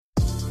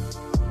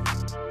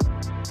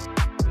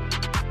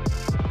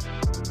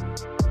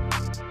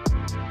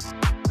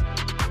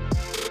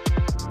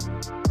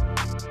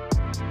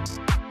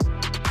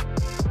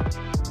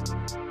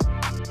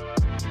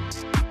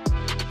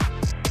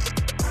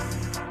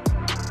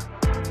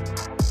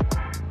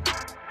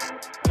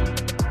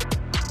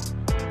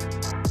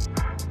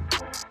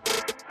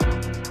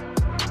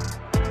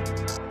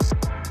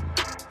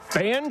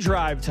Fan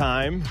drive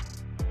time.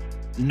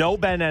 No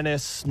Ben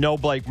Ennis, no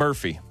Blake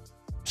Murphy.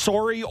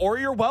 Sorry, or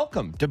you're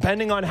welcome,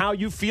 depending on how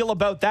you feel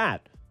about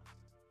that.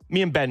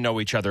 Me and Ben know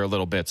each other a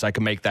little bit, so I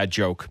can make that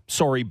joke.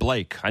 Sorry,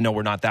 Blake. I know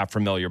we're not that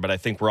familiar, but I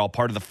think we're all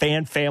part of the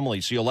fan family,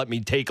 so you'll let me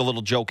take a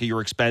little joke at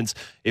your expense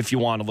if you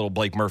want a little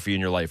Blake Murphy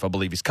in your life. I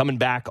believe he's coming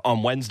back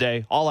on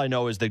Wednesday. All I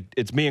know is that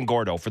it's me and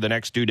Gordo for the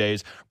next 2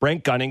 days.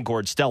 Brent Gunning,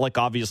 Gord Stellick,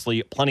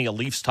 obviously plenty of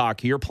Leafs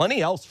talk here.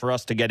 Plenty else for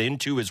us to get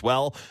into as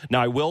well.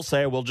 Now, I will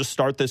say, I will just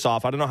start this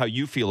off. I don't know how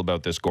you feel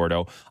about this,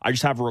 Gordo. I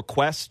just have a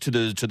request to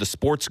the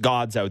sports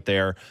gods out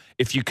there.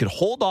 If you could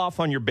hold off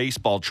on your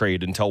baseball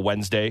trade until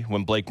Wednesday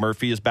when Blake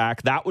Murphy is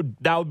back, that would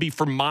be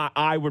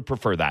I would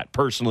prefer that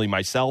personally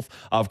myself.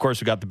 Of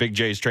course, we got the Big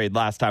Jays trade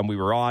last time we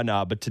were on,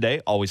 but today,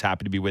 always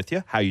happy to be with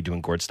you. How you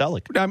doing, Gord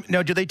Stellick?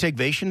 Now, do they take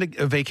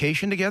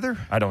vacation together?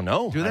 I don't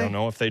know. Do they? I don't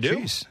know if they do.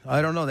 Jeez,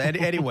 I don't know.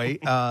 Anyway,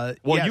 well,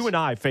 yes. You and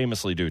I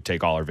famously do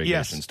take all our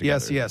vacations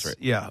together. Yes, right.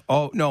 yeah.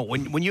 Oh no,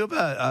 when you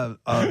have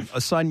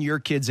a son your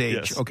kid's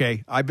age, yes.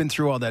 Okay, I've been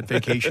through all that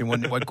vacation.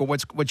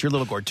 What's your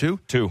little Gord? 2?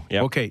 2.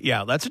 Yeah. Okay,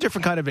 yeah, that's a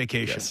different kind of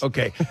vacation. Yes.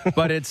 Okay,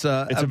 but it's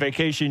a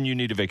vacation you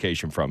need a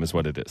vacation from is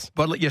what it is.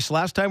 But yes,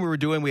 last time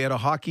we had a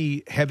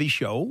hockey heavy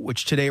show,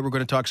 which today we're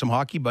going to talk some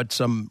hockey, but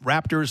some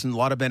Raptors and a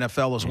lot of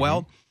NFL as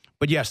well.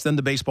 But yes, then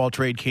the baseball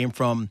trade came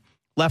from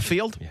left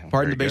field. Yeah,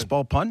 pardon the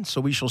baseball pun.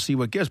 So we shall see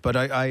what gives. But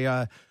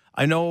I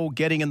know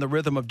getting in the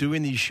rhythm of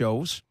doing these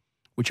shows,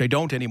 which I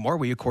don't anymore.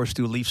 We of course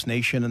do Leafs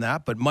Nation and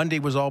that. But Monday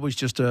was always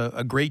just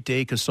a great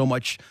day because so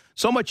much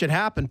had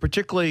happened,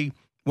 particularly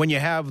when you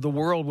have the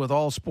world with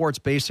all sports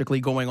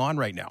basically going on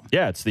right now.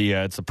 Yeah, it's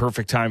the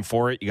perfect time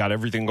for it. You got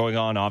everything going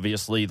on.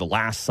 Obviously, the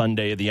last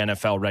Sunday of the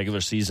NFL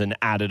regular season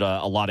added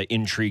a lot of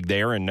intrigue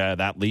there, and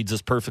that leads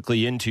us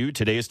perfectly into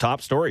today's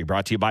top story,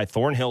 brought to you by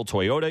Thornhill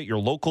Toyota, your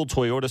local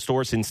Toyota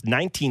store since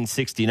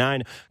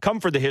 1969. Come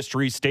for the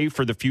history, stay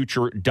for the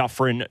future.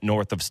 Dufferin,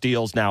 north of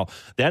Steeles. Now,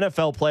 the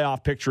NFL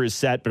playoff picture is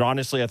set, but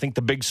honestly, I think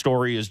the big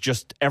story is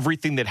just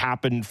everything that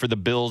happened for the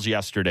Bills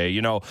yesterday.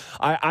 You know,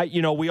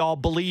 we all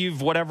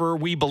believe whatever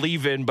we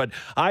believe in, but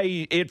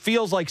it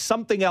feels like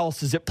something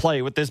else is at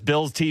play with this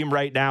Bills team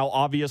right now.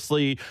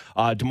 Obviously,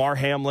 DeMar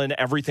Hamlin,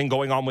 everything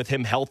going on with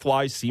him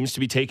health-wise seems to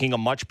be taking a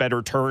much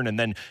better turn, and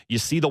then you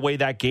see the way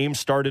that game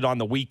started on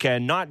the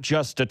weekend, not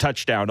just a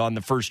touchdown on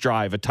the first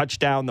drive, a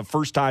touchdown the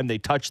first time they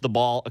touched the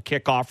ball, a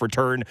kickoff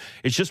return.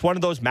 It's just one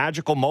of those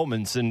magical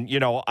moments, and,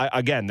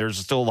 again, there's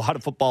still a lot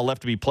of football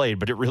left to be played,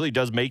 but it really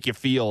does make you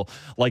feel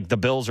like the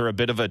Bills are a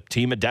bit of a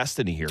team of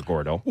destiny here,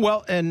 Gordo.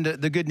 Well, and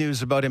the good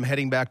news about him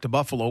heading back to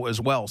Buffalo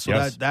as well. So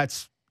yes.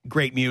 That's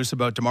great news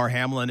about DeMar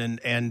Hamlin.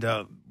 And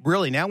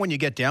really now when you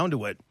get down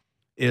to it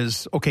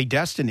is, okay,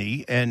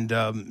 destiny. And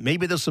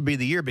maybe this will be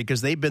the year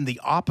because they've been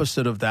the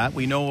opposite of that.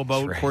 We know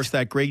about, of course,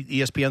 that great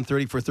ESPN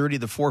 30 for 30,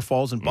 the 4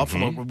 falls in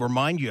Buffalo. We'll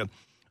remind you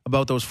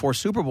about those 4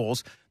 Super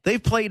Bowls.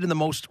 They've played in the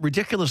most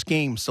ridiculous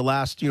games. The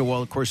last,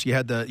 of course, you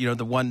had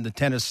the one in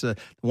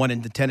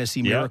the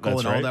Tennessee Miracle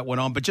and all that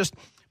went on. But just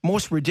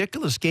most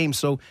ridiculous games.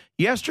 So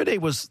yesterday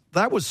was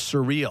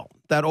surreal.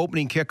 That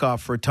opening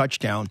kickoff for a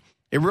touchdown.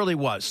 It really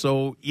was.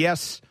 So,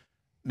 yes,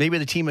 maybe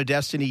the team of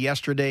destiny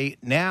yesterday.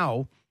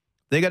 Now,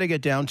 they got to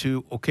get down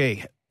to,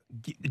 okay,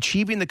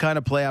 achieving the kind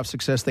of playoff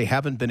success they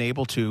haven't been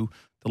able to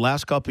the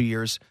last couple of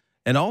years.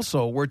 And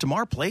also, where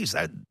DeMar plays,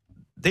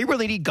 they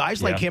really need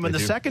guys like him in the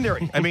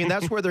secondary. I mean,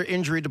 that's where they're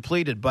injury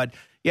depleted. But,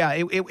 yeah,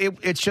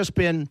 it's just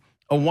been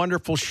a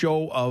wonderful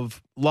show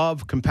of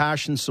love,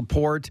 compassion,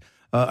 support.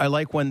 I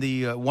like when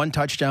the one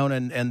touchdown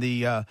and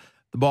the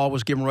ball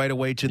was given right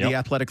away to the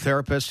athletic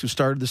therapist who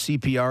started the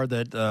CPR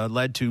that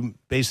led to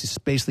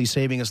basically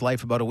saving his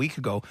life about a week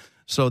ago.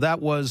 So that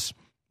was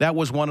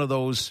one of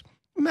those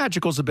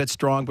magical's a bit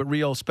strong, but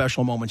real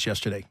special moments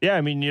yesterday. Yeah,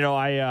 I mean,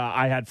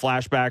 I had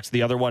flashbacks.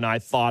 The other one I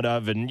thought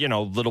of, and, a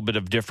little bit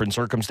of different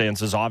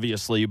circumstances,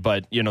 obviously,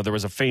 but, there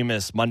was a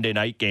famous Monday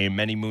night game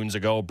many moons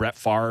ago. Brett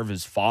Favre,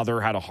 his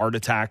father, had a heart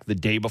attack the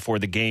day before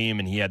the game,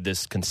 and he had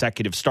this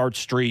consecutive start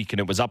streak, and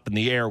it was up in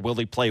the air. Will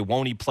he play?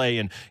 Won't he play?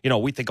 And,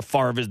 we think of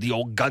Favre as the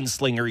old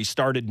gunslinger. He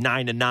started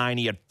 9-9.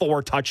 He had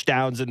 4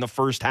 touchdowns in the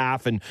first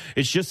half, and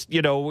it's just,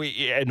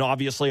 and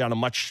obviously on a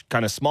much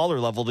kind of smaller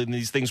level than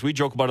these things, we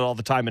joke about it all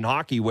the time in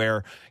hockey,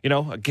 where,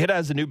 a kid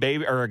has a new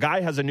baby or a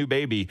guy has a new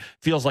baby,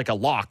 feels like a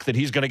lock that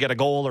he's going to get a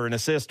goal or an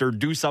assist or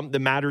do something that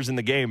matters in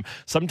the game.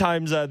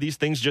 Sometimes these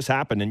things just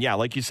happen. And yeah,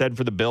 like you said,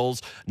 for the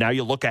Bills, now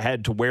you look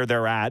ahead to where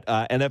they're at.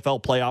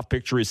 NFL playoff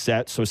picture is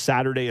set. So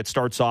Saturday it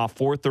starts off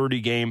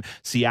 4:30 game,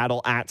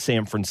 Seattle at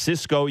San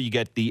Francisco. You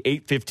get the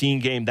 8:15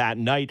 game that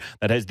night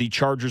that has the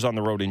Chargers on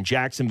the road in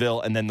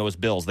Jacksonville. And then those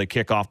Bills, they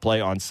kick off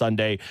play on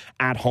Sunday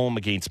at home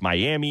against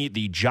Miami.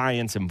 The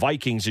Giants and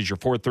Vikings is your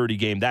 4:30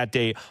 game that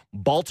day.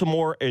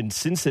 Baltimore and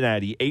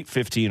Cincinnati,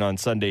 8:15 on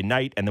Sunday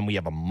night. And then we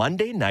have a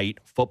Monday night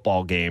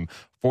football game,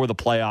 for the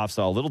playoffs.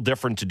 So a little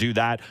different to do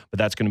that, but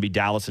that's going to be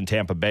Dallas and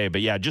Tampa Bay.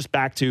 But yeah, just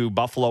back to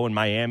Buffalo and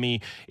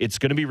Miami, it's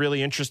going to be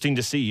really interesting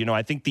to see. You know,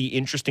 I think the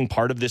interesting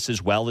part of this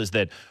as well is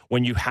that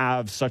when you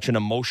have such an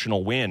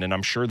emotional win, and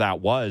I'm sure that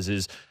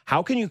is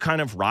how can you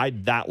kind of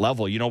ride that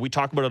level? You know, we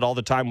talk about it all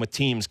the time with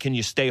teams. Can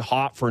you stay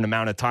hot for an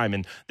amount of time?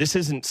 And this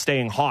isn't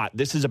staying hot.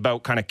 This is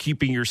about kind of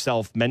keeping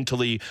yourself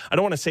mentally, I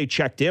don't want to say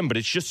checked in, but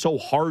it's just so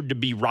hard to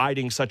be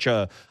riding such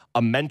a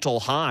mental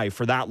high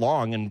for that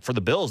long. And for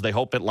the Bills, they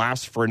hope it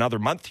lasts for another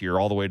month here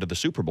all the way to the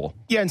Super Bowl.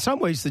 Yeah, in some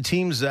ways, the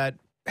teams that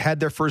had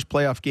their first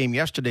playoff game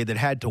yesterday that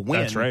had to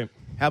win That's right.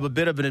 have a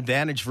bit of an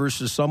advantage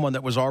versus someone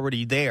that was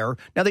already there.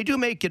 Now, they do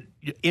make it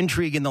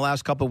intrigue in the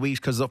last couple of weeks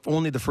because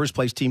only the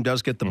first-place team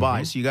does get the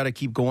bye, so you got to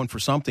keep going for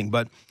something.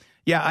 But,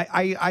 yeah,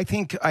 I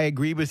think I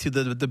agree with you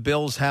that the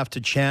Bills have to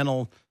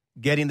channel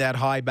getting that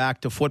high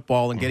back to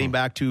football and getting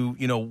back to,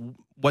 you know,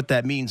 what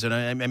that means. And,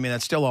 I mean,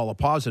 that's still all a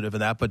positive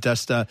in that. But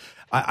just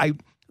I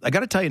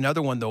got to tell you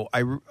another one, though.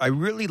 I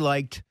really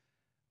liked –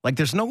 like,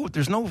 there's no,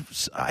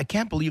 I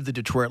can't believe the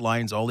Detroit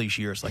Lions all these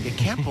years. Like, I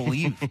can't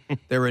believe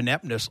their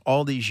ineptness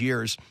all these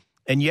years.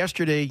 And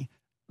yesterday,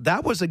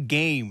 that was a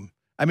game.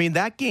 I mean,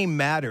 that game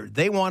mattered.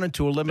 They wanted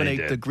to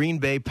eliminate the Green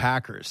Bay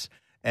Packers.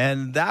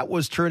 And that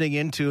was turning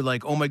into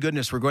like, oh my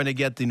goodness, we're going to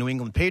get the New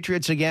England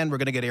Patriots again. We're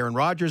going to get Aaron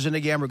Rodgers in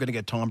again. We're going to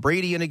get Tom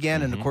Brady in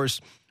again. And of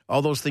course,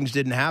 all those things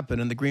didn't happen.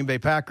 And the Green Bay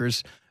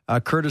Packers,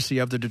 courtesy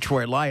of the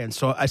Detroit Lions.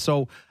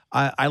 So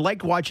I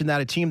liked watching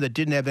that, a team that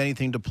didn't have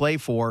anything to play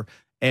for,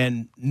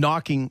 and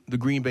knocking the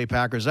Green Bay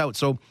Packers out.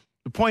 So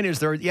the point is,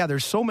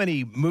 there's so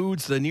many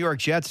moods. The New York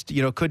Jets,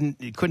 you know,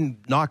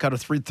 couldn't knock out a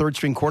third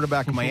string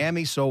quarterback in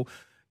Miami. So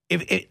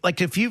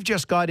if you've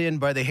just got in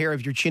by the hair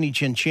of your chinny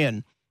chin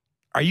chin,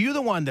 are you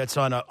the one that's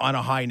on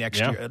a high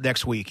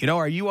next week? You know,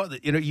 are you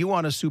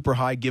on a super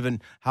high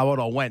given how it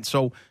all went?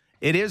 So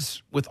it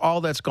is, with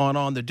all that's gone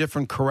on, the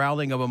different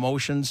corralling of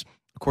emotions.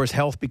 Of course,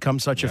 health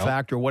becomes such a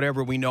factor.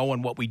 Whatever we know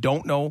and what we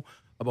don't know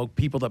about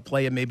people that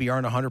play and maybe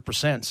aren't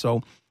 100%.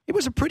 So it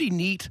was a pretty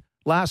neat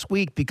last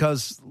week,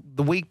 because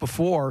the week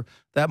before,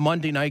 that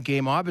Monday night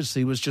game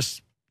obviously was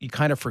just, you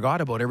kind of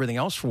forgot about everything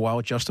else for a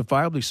while,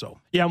 justifiably so.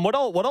 Yeah, and what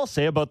I'll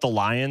say about the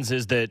Lions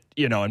is that,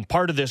 you know, and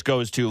part of this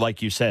goes to,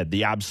 like you said,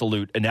 the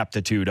absolute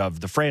ineptitude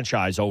of the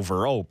franchise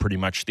over, pretty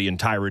much the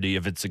entirety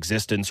of its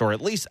existence, or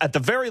at the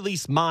very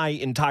least, my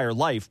entire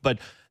life. But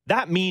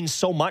that means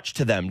so much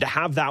to them to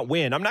have that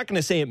win. I'm not going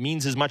to say it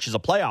means as much as a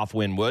playoff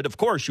win would. Of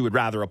course, you would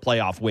rather a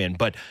playoff win,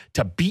 but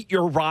to beat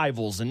your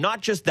rivals, and not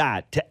just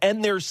that, to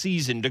end their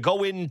season, to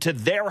go into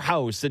their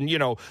house. And, you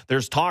know,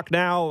 there's talk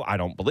now, I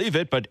don't believe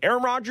it, but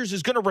Aaron Rodgers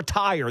is going to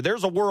retire.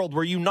 There's a world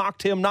where you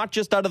knocked him not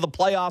just out of the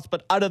playoffs,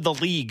 but out of the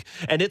league.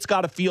 And it's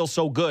got to feel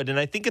so good. And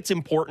I think it's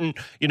important,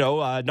 you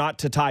know, not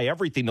to tie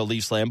everything to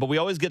Leafs land, but we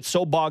always get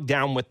so bogged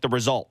down with the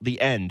result, the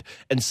end.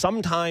 And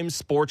sometimes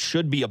sports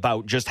should be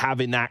about just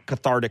having that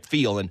cathartic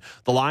feel. And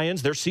the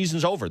Lions, their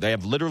season's over. They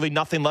have literally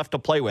nothing left to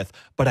play with.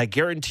 But I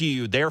guarantee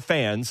you, their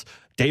fans,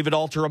 David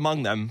Alter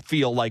among them,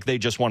 feel like they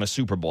just won a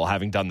Super Bowl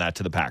having done that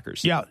to the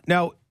Packers. Yeah.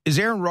 Now, is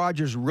Aaron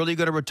Rodgers really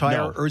going to retire,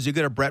 No. or is he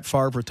going to Brett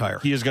Favre retire?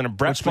 He is going to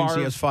Brett Favre. Which means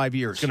he has 5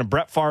 years. He's going to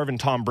Brett Favre and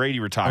Tom Brady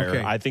retire.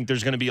 Okay. I think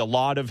there's going to be a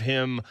lot of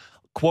him,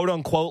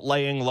 quote-unquote,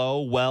 laying low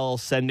while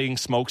sending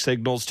smoke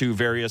signals to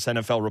various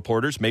NFL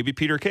reporters. Maybe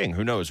Peter King,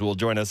 who knows, will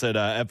join us at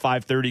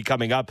 5:30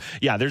 coming up.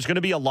 Yeah, there's going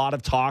to be a lot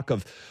of talk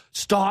of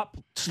stop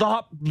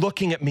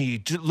looking at me.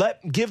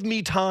 Give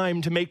me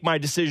time to make my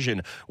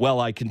decision.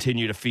 Well, I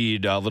continue to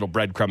feed little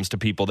breadcrumbs to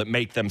people that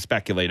make them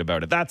speculate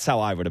about it. That's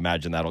how I would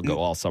imagine that'll go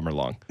all summer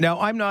long.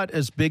 Now, I'm not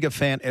as big a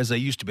fan as I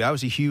used to be. I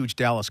was a huge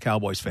Dallas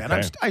Cowboys fan.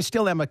 Okay. I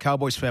still am a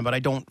Cowboys fan, but I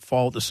don't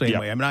follow the same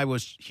way. I mean, I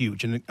was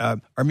huge. And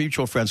our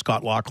mutual friend,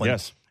 Scott Laughlin,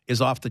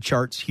 is off the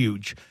charts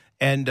huge.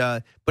 And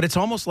but it's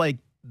almost like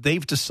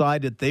they've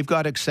decided they've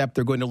got to accept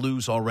they're going to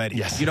lose already.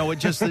 Yes. You know,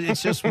 it's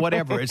just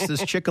whatever. It's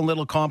this Chicken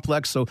Little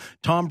complex. So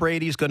Tom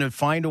Brady's going to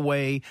find a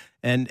way,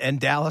 and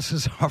Dallas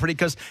is already,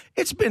 because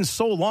it's been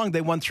so long. They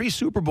won 3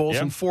 Super Bowls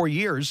in 4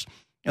 years,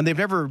 and they've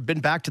never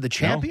been back to the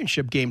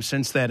championship game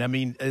since then. I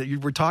mean,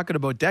 we're talking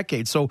about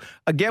decades. So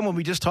again, when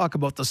we just talk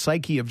about the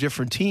psyche of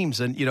different teams,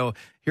 and, you know,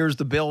 here's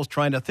the Bills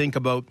trying to think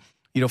about,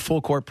 you know,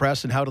 full court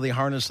press and how do they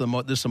harness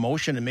this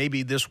emotion, and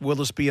maybe will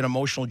this be an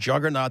emotional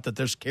juggernaut that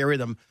just carry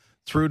them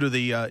through to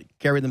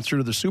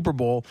the Super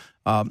Bowl.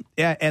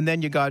 And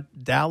then you got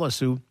Dallas,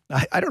 who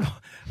I don't know.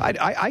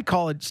 I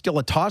call it still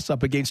a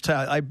toss-up against,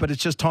 but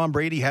it's just Tom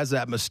Brady has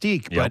that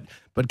mystique. Yep.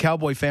 But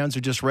Cowboy fans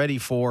are just ready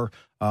for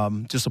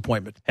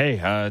disappointment.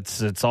 Hey,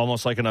 it's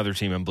almost like another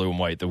team in blue and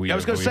white that we've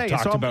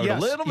talked about a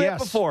little bit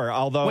before.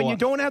 Although when you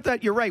don't have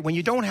that, you're right. When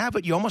you don't have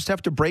it, you almost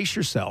have to brace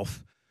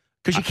yourself,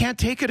 because you can't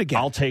take it again.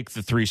 I'll take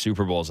the 3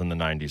 Super Bowls in the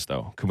 90s,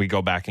 though. Can we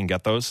go back and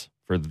get those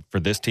for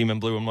this team in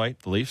blue and white,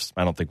 the Leafs.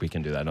 I don't think we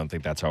can do that. I don't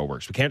think that's how it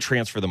works. We can't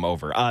transfer them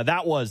over.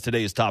 That was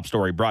today's top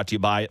story, brought to you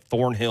by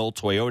Thornhill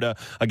Toyota.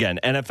 Again,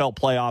 NFL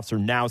playoffs are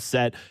now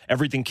set.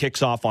 Everything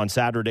kicks off on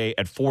Saturday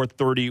at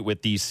 4:30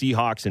 with the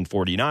Seahawks and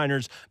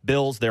 49ers.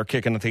 Bills, they're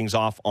kicking things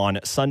off on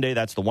Sunday.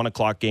 That's the 1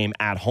 o'clock game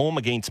at home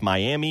against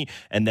Miami.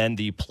 And then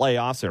the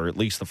playoffs, or at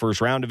least the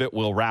first round of it,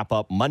 will wrap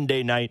up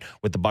Monday night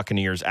with the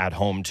Buccaneers at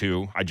home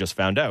to, I just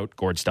found out,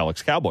 Gord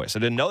Stellick's Cowboys. I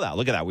didn't know that.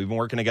 Look at that. We've been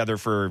working together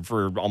for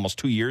almost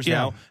 2 years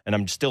now, and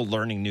I'm still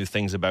learning new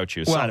things about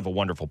you. Sign of a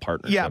wonderful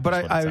partnership. Yeah, but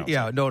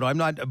I'm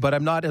not. But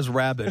I'm not as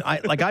rabid.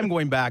 I'm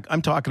going back.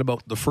 I'm talking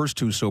about the first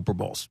 2 Super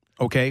Bowls.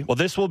 Okay. Well,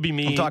 this will be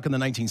me. I'm talking the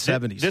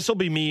 1970s. This will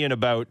be me in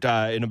about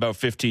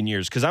 15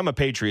 years, because I'm a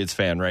Patriots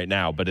fan right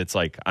now, but it's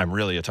like I'm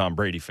really a Tom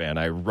Brady fan.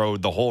 I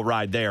rode the whole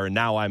ride there, and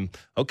now I'm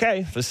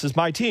okay. This is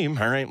my team.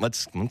 All right,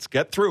 let's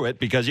get through it,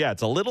 because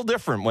it's a little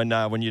different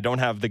when you don't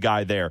have the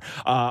guy there.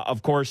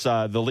 Of course,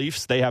 the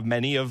Leafs, they have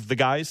many of the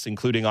guys,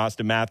 including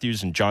Austin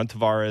Matthews and John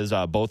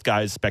Tavares. Both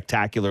guys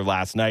spectacular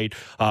last night.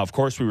 Of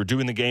course, we were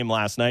doing the game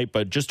last night,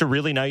 but just a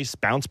really nice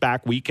bounce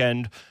back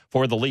weekend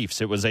for the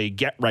Leafs. It was a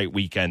get-right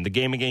weekend. The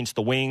game against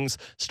the Wings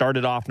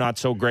started off not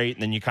so great,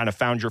 and then you kind of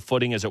found your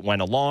footing as it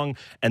went along.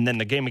 And then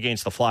the game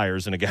against the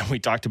Flyers, and again, we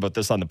talked about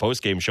this on the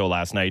post-game show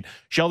last night.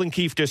 Sheldon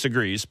Keefe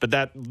disagrees, but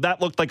that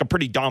looked like a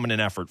pretty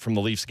dominant effort from the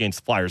Leafs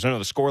against the Flyers. I know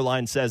the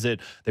scoreline says it.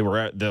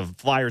 The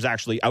Flyers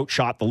actually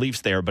outshot the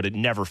Leafs there, but it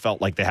never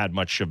felt like they had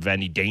much of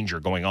any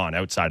danger going on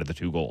outside of the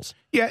 2 goals.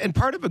 Yeah, and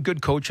part of a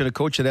good coach and a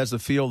coach that has the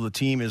feel of the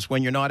team is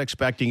when you're not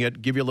expecting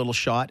it, give you a little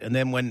shot, and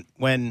then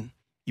when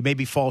you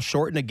maybe fall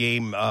short in a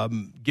game,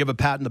 give a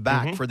pat in the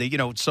back for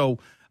the, So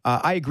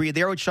I agree.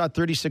 They outshot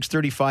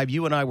 36-35.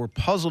 You and I were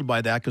puzzled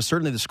by that, because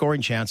certainly the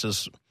scoring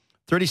chances,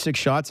 36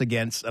 shots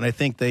against, and I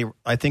think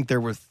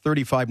there were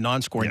 35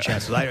 non-scoring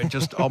chances. It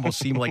just almost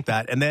seemed like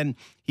that. And then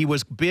he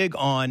was big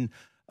on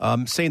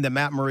saying that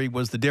Matt Murray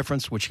was the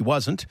difference, which he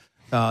wasn't.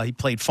 He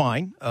played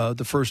fine.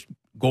 The first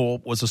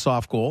goal was a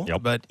soft goal,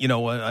 but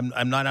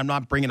I'm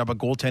not bringing up a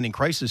goaltending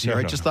crisis here.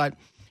 I just thought,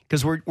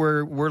 because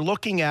we're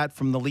looking at,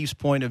 from the Leafs'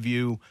 point of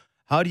view,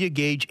 how do you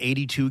gauge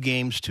 82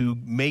 games to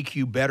make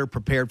you better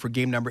prepared for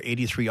game number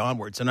 83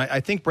 onwards? And I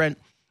think, Brent,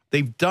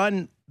 they've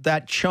done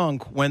that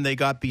chunk when they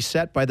got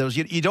beset by those.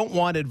 You don't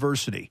want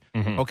adversity,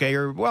 okay?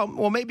 Or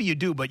well, maybe you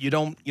do, but you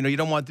don't. You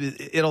don't want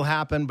it'll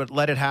happen, but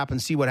let it happen.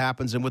 See what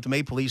happens. And with the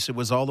Maple Leafs, it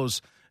was all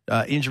those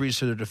injuries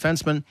to the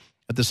defensemen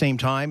at the same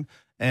time.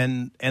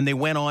 And they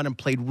went on and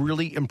played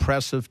really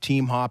impressive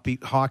team hockey,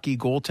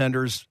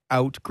 goaltenders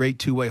out, great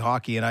two-way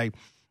hockey. And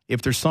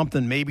if there's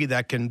something maybe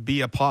that can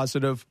be a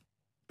positive,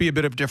 be a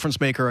bit of a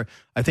difference maker,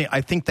 I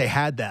think they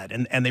had that,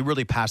 and they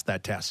really passed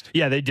that test.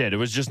 Yeah, they did. It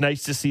was just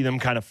nice to see them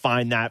kind of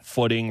find that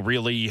footing,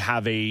 really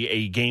have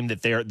a game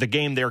that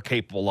they're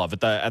capable of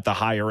at the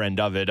higher end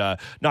of it.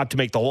 Not to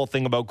make the whole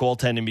thing about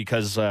goaltending,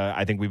 because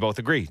I think we both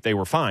agree they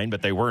were fine,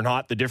 but they were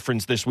not the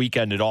difference this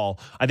weekend at all.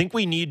 I think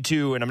we need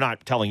to, and I'm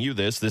not telling you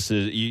this. This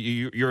is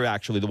you're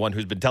actually the one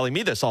who's been telling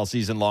me this all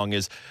season long.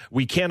 Is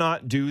we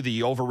cannot do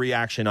the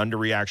overreaction,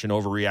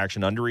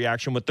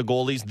 underreaction with the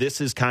goalies. This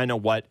is kind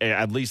of what,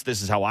 at least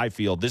this is how I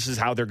feel. This is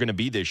how they're going to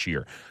be this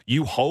year.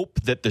 You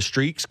hope that the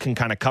streaks can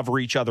kind of cover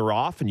each other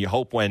off, and you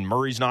hope when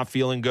Murray's not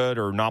feeling good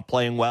or not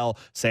playing well,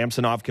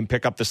 Samsonov can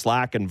pick up the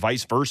slack, and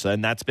vice versa.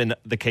 And that's been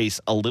the case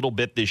a little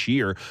bit this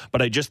year.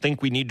 But I just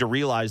think we need to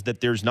realize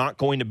that there's not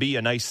going to be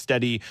a nice,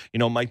 steady,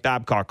 Mike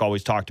Babcock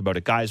always talked about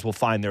it. Guys will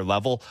find their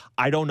level.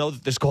 I don't know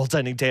that this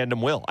goaltending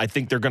tandem will. I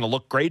think they're going to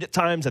look great at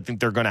times. I think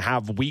they're going to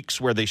have weeks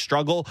where they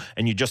struggle,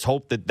 and you just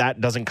hope that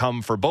doesn't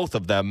come for both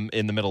of them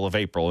in the middle of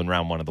April in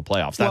round 1 of the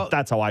playoffs.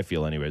 That's how I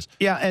feel anyways.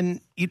 Yeah, and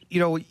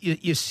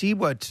you see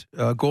what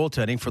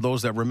goaltending, for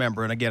those that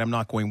remember, and again, I'm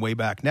not going way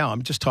back now.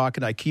 I'm just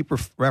talking, I keep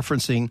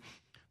referencing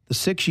the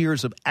 6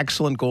 years of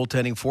excellent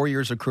goaltending, 4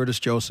 years of Curtis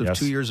Joseph,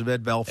 2 years of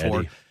Ed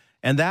Belfour,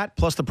 and that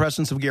plus the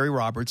presence of Gary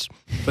Roberts.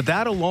 But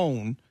that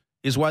alone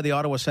is why the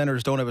Ottawa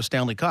Senators don't have a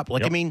Stanley Cup.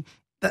 I mean,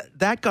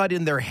 that got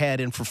in their head,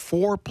 and for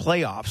 4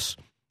 playoffs,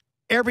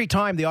 every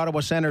time the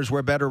Ottawa Senators were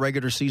a better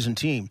regular season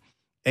team.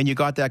 And you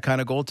got that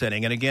kind of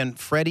goaltending. And again,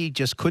 Freddie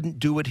just couldn't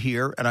do it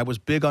here. And I was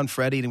big on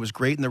Freddie, and he was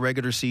great in the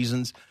regular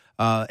seasons.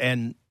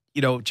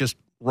 Just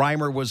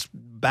Reimer was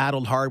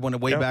battled hard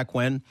way back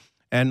when.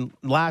 And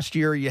last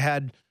year you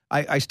had,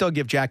 I still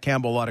give Jack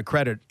Campbell a lot of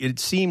credit. It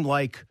seemed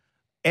like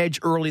edge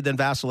early, then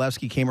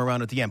Vasilevsky came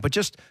around at the end. But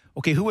just,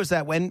 okay, who was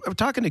that? When I was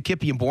talking to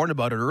Kippy and Bourne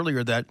about it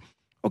earlier, that,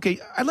 okay,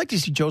 I'd like to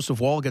see Joseph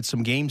Wall get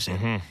some games in.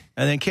 And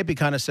then Kippy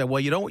kind of said, well,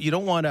 you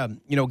don't want to,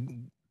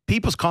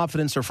 people's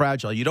confidence are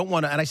fragile. You don't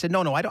want to, and I said,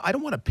 no, I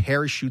don't want to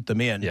parachute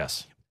them in.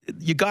 Yes.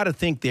 You got to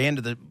think the end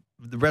of the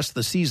rest of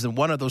the season,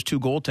 one of those 2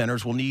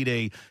 goaltenders will need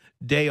a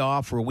day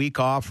off or a week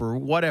off or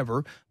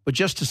whatever. But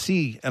just to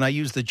see, and I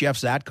use the Jeff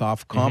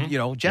Zatkoff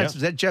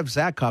Jeff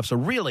Zatkoff's a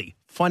really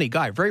funny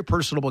guy, very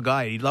personable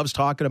guy. He loves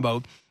talking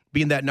about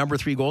being that number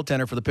 3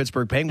 goaltender for the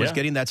Pittsburgh Penguins,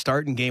 getting that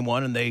start in game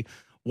 1, and they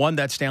won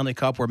that Stanley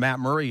Cup where Matt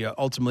Murray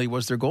ultimately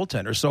was their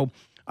goaltender. So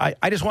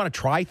I just want to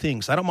try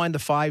things. I don't mind the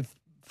five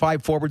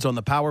forwards on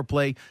the power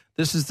play.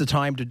 This is the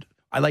time to,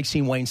 I like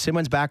seeing Wayne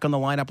Simmons back on the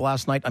lineup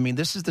last night. I mean,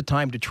 this is the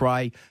time to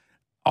try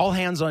all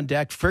hands on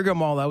deck, figure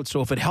them all out.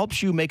 So if it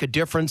helps you make a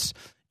difference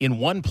in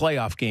one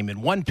playoff game,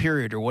 in one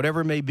period, or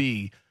whatever it may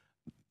be,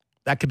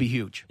 that could be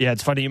huge. Yeah,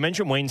 it's funny. You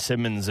mentioned Wayne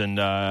Simmons, and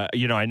I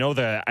know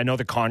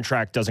the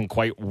contract doesn't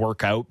quite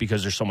work out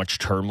because there's so much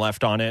term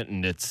left on it,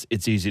 and it's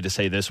easy to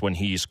say this when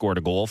he scored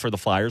a goal for the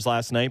Flyers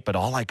last night. But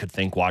all I could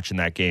think watching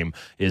that game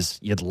is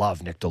you'd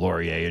love Nick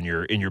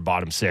Delorier in your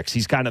bottom six.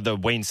 He's kind of the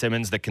Wayne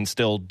Simmons that can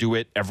still do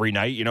it every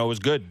night. It was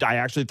good. I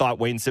actually thought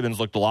Wayne Simmons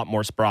looked a lot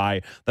more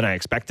spry than I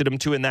expected him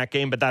to in that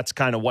game. But that's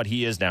kind of what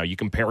he is now. You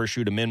can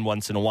parachute him in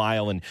once in a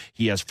while, and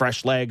he has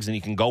fresh legs, and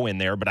he can go in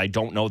there. But I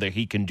don't know that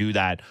he can do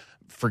that.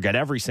 Forget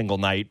every single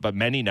night, but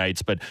many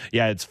nights. But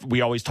yeah, we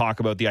always talk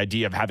about the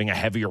idea of having a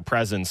heavier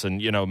presence, and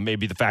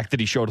maybe the fact that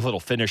he showed a little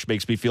finish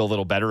makes me feel a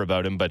little better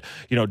about him. But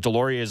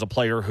Delorier is a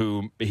player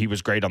who he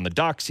was great on the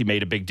Ducks. He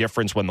made a big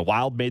difference when the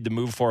Wild made the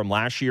move for him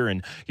last year,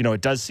 and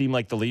it does seem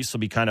like the Leafs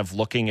will be kind of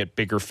looking at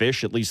bigger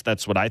fish. At least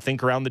that's what I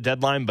think around the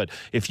deadline. But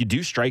if you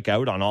do strike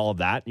out on all of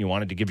that, and you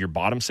wanted to give your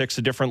bottom six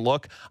a different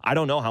look, I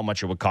don't know how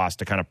much it would cost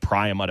to kind of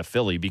pry him out of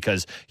Philly,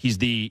 because he's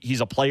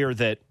a player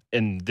that.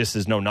 And this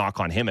is no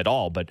knock on him at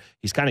all, but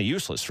he's kind of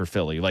useless for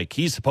Philly. Like,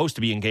 he's supposed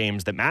to be in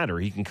games that matter.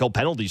 He can kill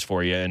penalties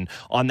for you. And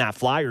on that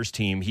Flyers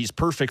team, he's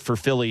perfect for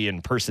Philly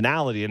in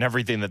personality and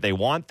everything that they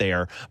want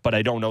there. But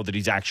I don't know that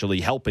he's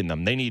actually helping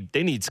them. They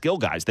need skill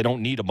guys. They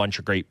don't need a bunch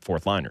of great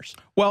fourth liners.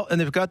 Well, and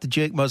they've got the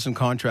Jake Muzzin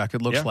contract,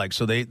 it looks like.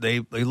 So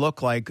they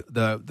look like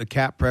the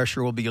cap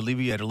pressure will be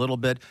alleviated a little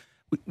bit.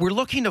 We're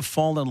looking to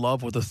fall in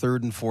love with a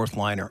third and fourth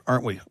liner,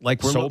 aren't we?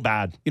 Like, we're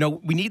bad.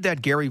 We need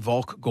that Gary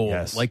Volk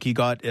goal, like he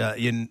got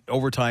in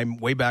overtime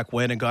way back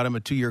when, and got him a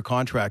 2-year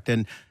contract.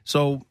 And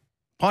so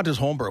Pontus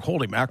Holmberg,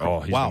 holy mackerel! Oh,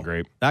 he's been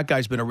great. That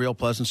guy's been a real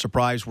pleasant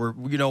surprise. We're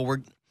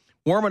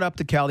warming up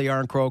to Calle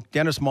Yarncroke.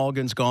 Dennis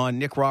Mulligan's gone.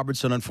 Nick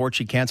Robertson,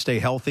 unfortunately, can't stay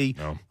healthy.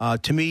 No.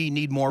 To me,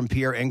 need more from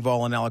Pierre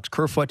Engvall and Alex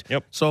Kerfoot.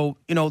 Yep. So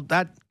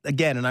that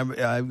again, and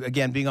I'm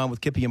again being on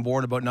with Kippy and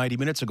Bourne about 90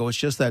 minutes ago. It's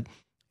just that.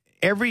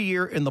 Every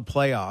year in the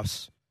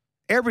playoffs,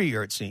 every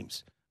year it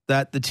seems,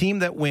 that the team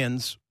that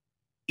wins,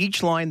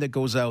 each line that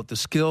goes out, the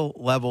skill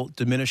level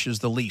diminishes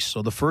the least.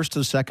 So the first to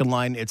the second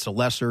line, it's a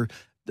lesser,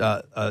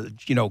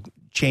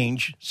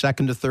 change.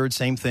 Second to third,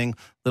 same thing,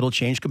 little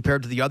change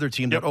compared to the other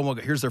team that, oh my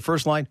God, here's their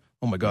first line.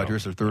 Oh my God,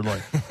 here's their third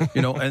line.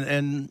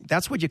 And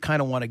that's what you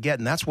kind of want to get.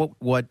 And that's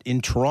what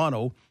in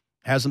Toronto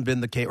hasn't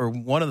been the case, or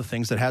one of the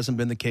things that hasn't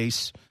been the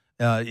case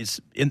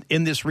is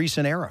in this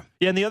recent era.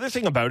 Yeah, and the other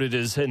thing about it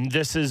is, and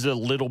this is a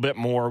little bit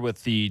more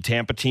with the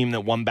Tampa team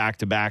that won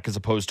back-to-back as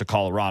opposed to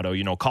Colorado.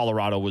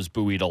 Colorado was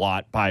buoyed a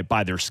lot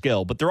by their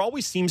skill, but there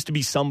always seems to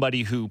be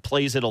somebody who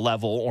plays at a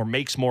level or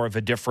makes more of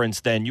a difference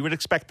than you would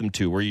expect them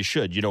to, or you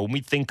should. When we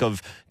think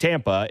of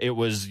Tampa, it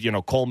was,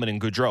 Coleman and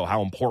Gaudreau,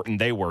 how important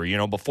they were.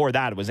 Before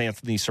that, it was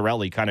Anthony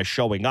Cirelli kind of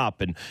showing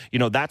up, and,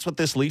 that's what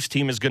this Leafs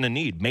team is going to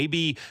need.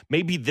 Maybe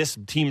this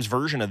team's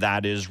version of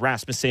that is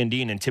Rasmus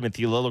Sandin and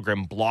Timothy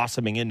Liljegren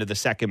blossoming into the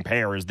second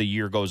pair as the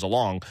year goes along.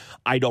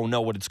 I don't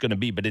know what it's going to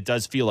be, but it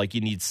does feel like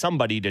you need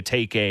somebody to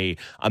take a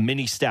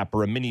mini step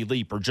or a mini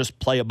leap or just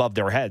play above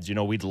their heads.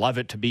 We'd love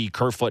it to be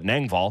Kerfoot and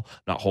Engvall.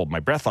 Not hold my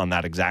breath on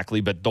that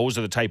exactly, but those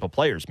are the type of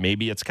players.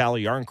 Maybe it's Calle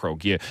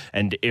Yarncroke.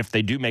 And if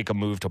they do make a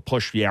move to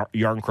push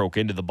Yarncroke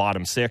into the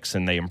bottom six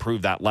and they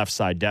improve that left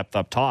side depth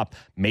up top,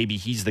 maybe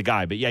he's the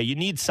guy. But yeah, you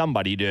need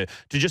somebody to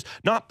just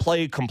not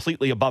play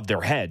completely above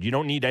their head. You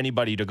don't need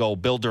anybody to go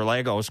build their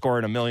Lego,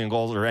 scoring 1 million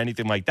goals or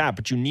anything like that,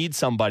 but you need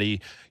somebody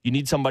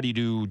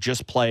to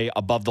just play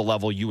above the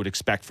level you would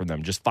expect from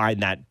them. Just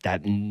find that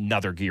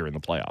another gear in the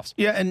playoffs.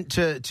 Yeah, and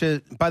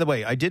to by the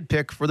way, I did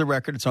pick, for the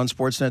record, it's on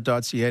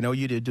sportsnet.ca. I know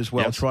you did as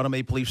well. Yes. Toronto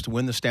Maple Leafs to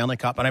win the Stanley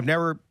Cup, and I've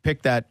never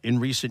picked that in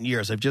recent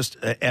years. I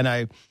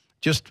can't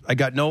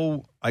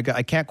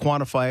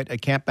quantify it. I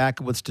can't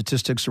back it with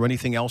statistics or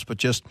anything else, but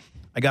just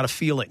I got a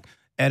feeling.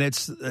 And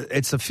it's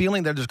a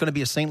feeling that there's going to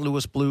be a St.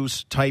 Louis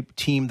Blues type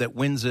team that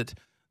wins it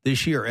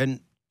this year. And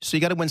so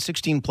you got to win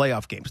 16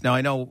 playoff games. Now, I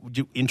know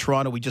in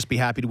Toronto, we'd just be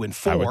happy to win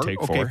 4. I would take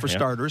 4, for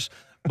starters.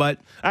 But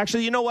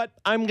actually, you know what?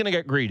 I'm going to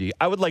get greedy.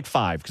 I would like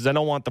 5 because I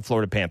don't want the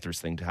Florida Panthers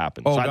thing to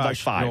happen. Oh, so gosh, I'd like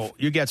 5. No,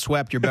 you get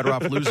swept. You're better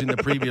off losing the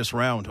previous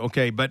round.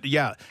 Okay, but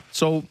yeah.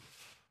 So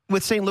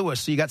with St. Louis,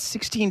 so you got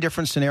 16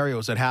 different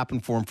scenarios that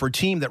happened for him, for a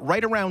team that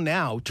right around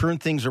now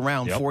turned things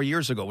around 4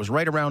 years ago. It was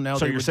right around now.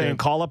 So you're saying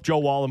call up Joe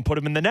Wall and put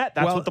him in the net.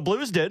 That's what the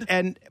Blues did.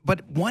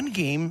 But one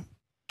game,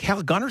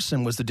 Cal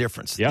Gunnarsson was the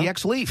difference. Yeah. The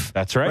ex-Leaf.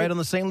 That's right. Right on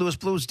the St. Louis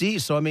Blues D.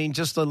 So, I mean,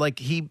 just so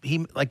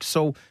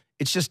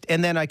it's just,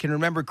 and then I can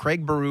remember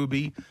Craig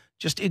Berube,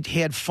 he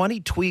had funny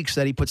tweaks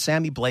that he put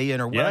Sammy Blais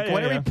in or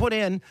whatever he put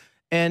in,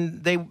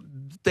 and they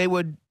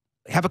would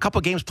have a couple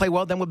of games play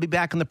well, then would be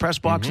back in the press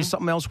box and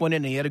something else went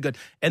in and he had a good,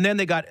 and then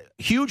they got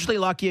hugely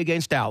lucky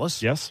against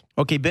Dallas. Yes.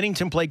 Okay,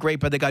 Binnington played great,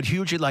 but they got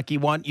hugely lucky.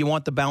 You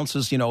want the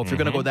bounces, if you're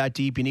going to go that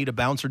deep, you need a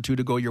bounce or two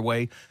to go your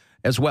way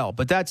as well.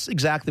 But that's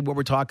exactly what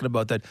we're talking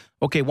about. That,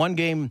 okay, one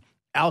game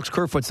Alex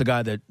Kerfoot's the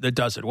guy that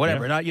does it.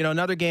 Whatever. Not,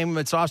 another game,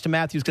 it's Austin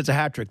Matthews gets a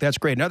hat trick. That's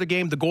great. Another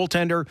game, the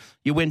goaltender,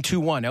 you win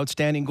 2-1.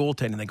 Outstanding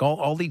goaltending. Like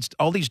all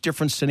these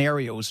different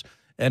scenarios,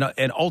 and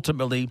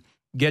ultimately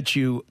get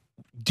you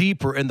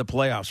deeper in the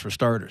playoffs for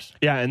starters.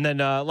 Yeah, and then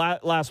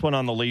last one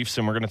on the Leafs,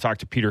 and we're going to talk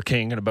to Peter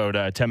King in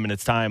about 10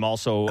 minutes' time.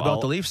 Also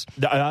about the Leafs.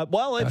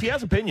 If he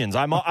has opinions,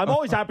 I'm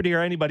always happy to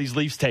hear anybody's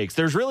Leafs takes.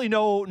 There's really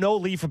no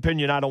Leaf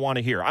opinion I don't want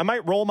to hear. I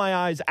might roll my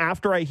eyes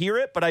after I hear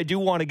it, but I do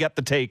want to get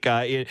the take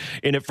in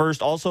it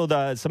first. Also,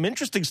 some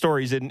interesting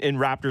stories in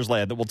Raptors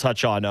land that we'll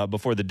touch on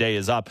before the day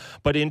is up.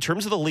 But in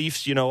terms of the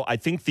Leafs, I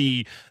think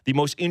the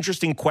most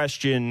interesting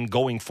question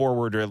going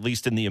forward, or at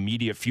least in the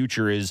immediate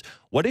future, is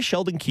what is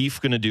Sheldon Keefe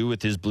going to do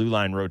with his blue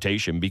line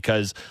rotation?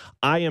 Because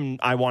I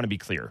want to be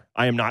clear.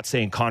 I am not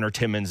saying Connor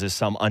Timmins is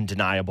some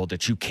undeniable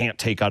that you can't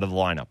take out of the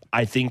lineup.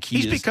 I think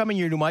he's becoming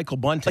your new Michael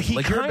Bunting.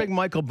 You're a big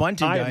Michael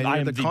Bunting guy. I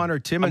am the Connor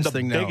Timmins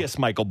thing now. I'm the biggest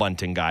Michael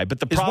Bunting guy.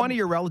 But is one of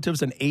your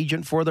relatives an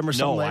agent for them or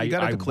something? No, you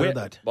got to declare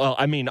that. Well,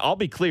 I'll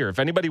be clear. If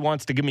anybody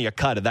wants to give me a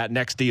cut of that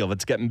next deal,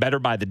 it's getting better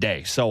by the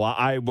day. So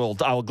I will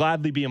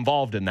gladly be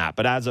involved in that.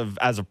 But as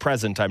of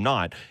present, I'm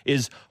not.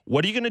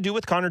 What are you going to do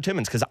with Connor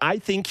Timmins? Because I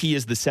think he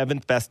is the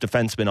seventh best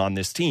defenseman on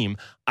this team.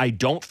 I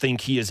don't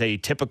think he is a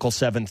typical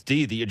seventh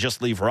D that you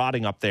just leave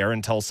rotting up there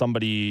until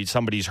somebody's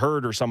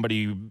hurt or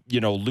somebody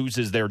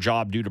loses their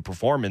job due to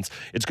performance.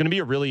 It's going to be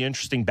a really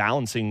interesting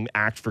balancing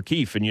act for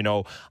Keefe. And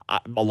a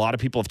lot of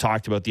people have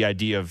talked about the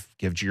idea of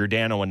give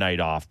Giordano a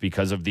night off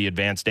because of the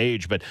advanced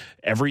age. But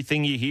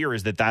everything you hear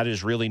is that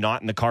is really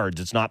not in the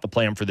cards. It's not the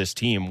plan for this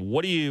team.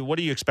 What do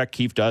you expect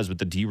Keefe does with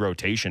the D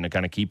rotation to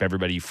kind of keep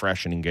everybody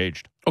fresh and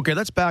engaged? Okay,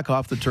 let's back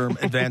off the term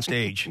advanced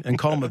age and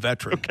call him a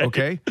veteran,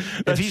 okay?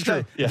 If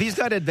he's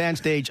got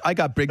advanced age, I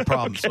got big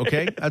problems,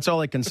 okay? That's all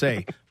I can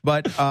say.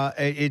 But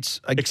it's...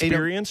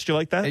 Experience, do you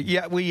like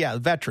that?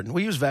 Veteran.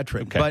 We use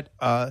veteran. Okay.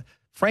 But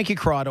Frankie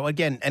Corrado,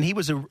 again, and he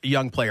was a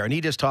young player, and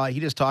he just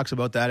talks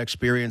about that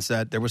experience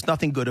that there was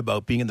nothing good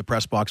about being in the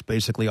press box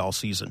basically all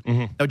season.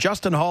 Mm-hmm. Now,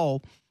 Justin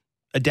Hall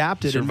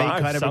adapted and made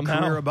kind of somehow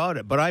a career about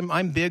it. But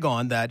I'm big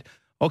on that.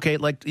 Okay,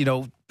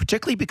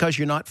 particularly because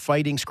you're not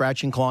fighting,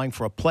 scratching, clawing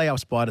for a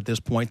playoff spot at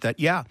this point, that,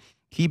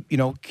 keep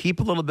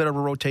a little bit of a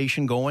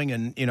rotation going.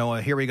 And,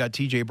 here we got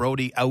TJ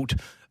Brody out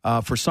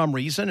for some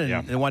reason,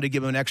 and they wanted to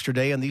give him an extra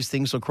day, and these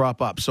things will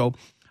crop up. So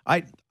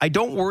I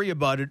don't worry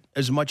about it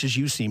as much as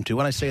you seem to,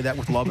 and I say that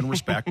with love and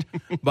respect.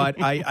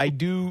 But I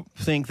do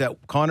think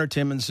that Connor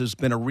Timmins has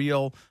been a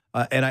real...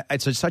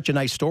 it's such a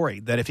nice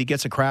story that if he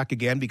gets a crack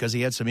again because he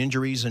had some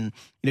injuries and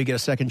get a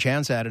second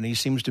chance at it, and he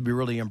seems to be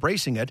really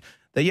embracing it,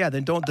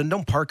 then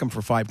don't park him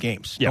for 5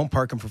 games. Yep. Don't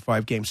park him for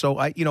 5 games. So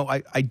I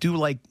do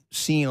like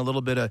seeing a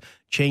little bit of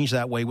change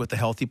that way with the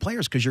healthy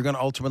players because you're going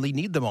to ultimately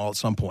need them all at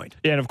some point.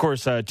 Yeah, and of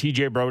course,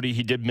 TJ Brody,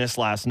 he did miss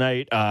last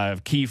night.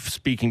 Keefe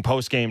speaking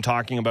post-game,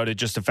 talking about it,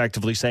 just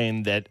effectively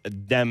saying that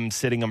them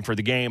sitting him for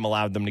the game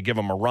allowed them to give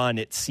him a run.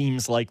 It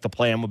seems like the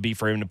plan would be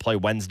for him to play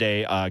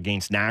Wednesday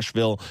against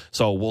Nashville.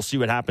 So we'll see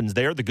what happens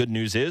there. The good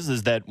news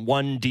is that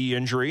one D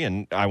injury,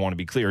 and I want to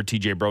be clear,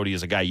 TJ Brody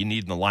is a guy you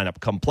need in the lineup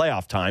come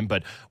playoff time,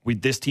 but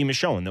this team has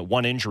shown that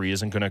one injury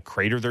isn't going to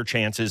crater their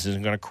chances,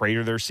 isn't going to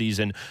crater their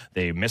season.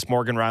 They missed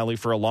Morgan Riley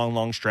for a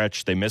long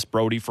stretch. They missed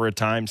Brody for a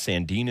time.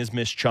 Sandin has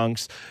missed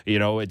chunks.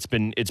 It's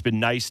been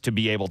nice to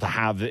be able to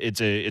have.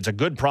 It's a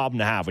good problem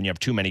to have when you have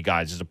too many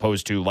guys, as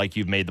opposed to, like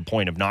you've made the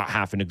point, of not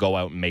having to go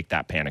out and make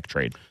that panic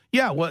trade.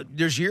 Yeah, well,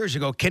 there's years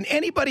ago. Can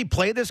anybody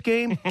play this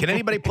game? Can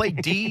anybody play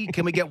D?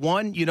 Can we get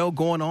one?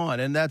 Going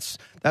on, and that's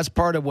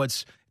part of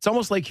what's. It's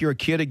almost like you're a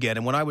kid again.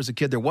 And when I was a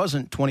kid, there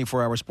wasn't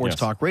 24-hour sports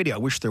talk radio. I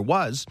wish there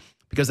was.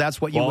 Because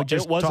that's what you would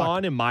just it was talk.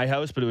 On in my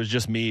house, but it was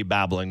just me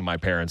babbling to my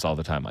parents all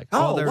the time. Like,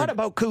 what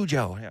about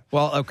Cujo? Yeah.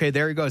 Well, okay,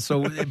 there you go.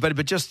 So,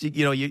 but just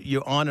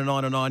you on and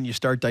on and on. You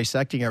start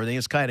dissecting everything.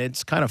 It's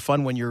kind of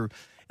fun when you're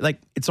like.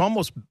 It's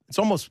almost.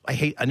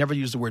 I never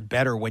use the word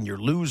better when you're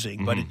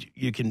losing, but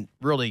you can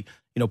really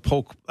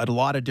poke at a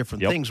lot of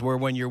different things. Where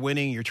when you're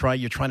winning, you're trying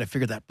to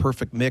figure that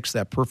perfect mix,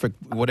 that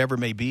perfect whatever it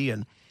may be,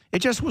 and it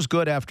just was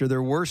good after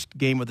their worst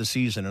game of the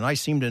season. And I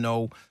seem to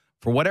know.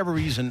 For whatever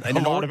reason, I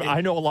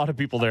know a lot of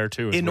people there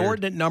too.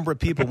 Inordinate number of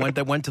people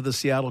went to the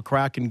Seattle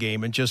Kraken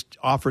game and just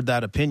offered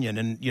that opinion.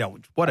 And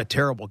what a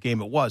terrible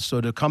game it was. So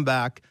to come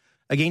back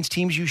against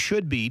teams you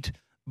should beat,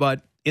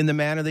 but in the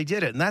manner they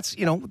did it, and that's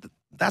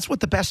what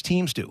the best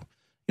teams do.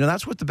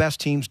 That's what the best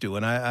teams do.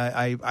 And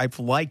I've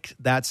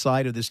liked that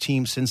side of this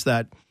team since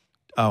that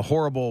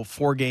horrible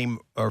 4-game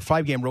or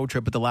 5-game road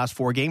trip, but the last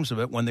 4 games of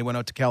it when they went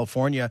out to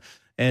California.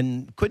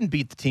 And couldn't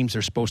beat the teams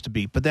they're supposed to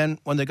beat. But then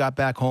when they got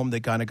back home, they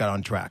kind of got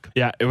on track.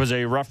 Yeah, it was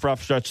a rough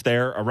stretch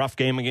there. A rough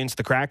game against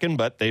the Kraken,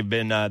 but they've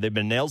been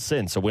nailed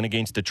since. A win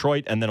against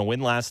Detroit, and then a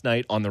win last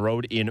night on the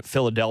road in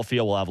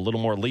Philadelphia. We'll have a little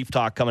more Leaf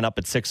talk coming up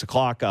at 6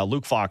 o'clock.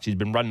 Luke Fox, he's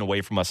been running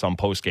away from us on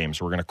postgame,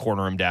 so we're going to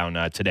corner him down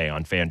today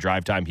on Fan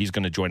Drive Time. He's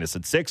going to join us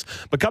at 6.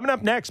 But coming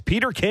up next,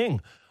 Peter King.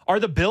 Are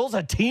the Bills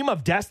a team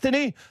of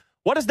destiny?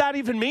 What does that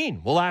even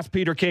mean? We'll ask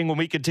Peter King when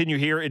we continue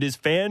here. It is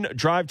Fan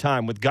Drive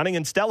Time with Gunning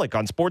and Stellick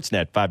on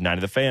Sportsnet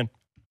 590 The Fan.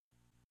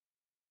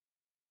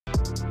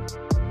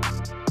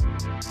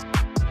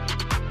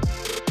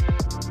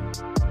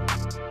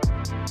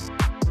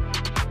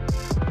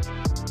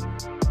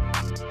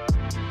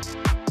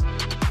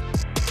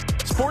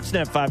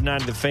 Sportsnet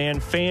 590 The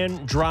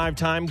Fan Drive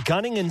Time.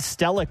 Gunning and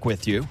Stellick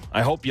with you.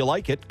 I hope you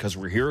like it because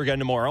we're here again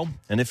tomorrow.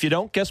 And if you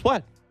don't, guess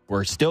what?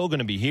 We're still going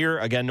to be here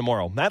again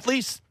tomorrow. At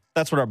least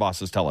that's what our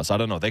bosses tell us. I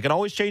don't know. They can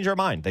always change their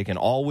mind. They can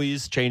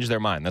always change their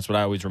mind. That's what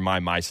I always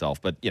remind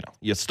myself. But,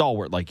 you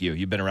stalwart like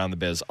you've been around the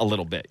biz a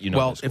little bit.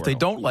 Well, if they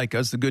don't like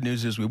us, the good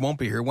news is we won't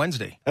be here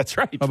Wednesday. That's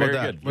right. How about Very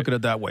that? good. Look at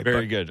it that way.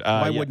 Very good.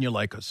 Why wouldn't you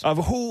like us?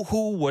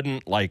 Who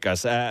wouldn't like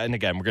us? And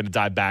again, we're going to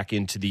dive back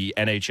into the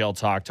NHL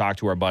talk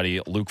to our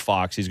buddy Luke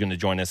Fox. He's going to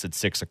join us at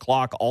 6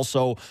 o'clock.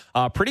 Also,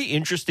 pretty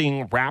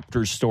interesting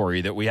Raptors story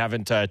that we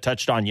haven't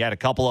touched on yet. A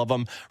couple of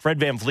them. Fred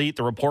VanVleet,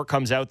 the report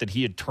comes out that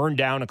he had turned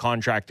down a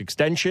contract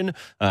extension.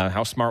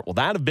 How smart will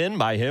that have been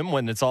by him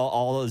when it's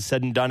all is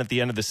said and done at the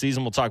end of the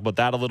season? We'll talk about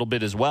that a little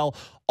bit as well.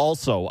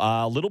 Also,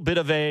 a little bit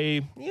of a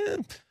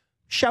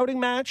shouting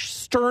match.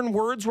 Stern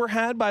words were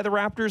had by the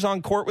Raptors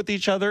on court with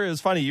each other. It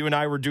was funny. You and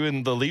I were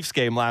doing the Leafs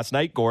game last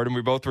night, Gord, and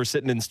we both were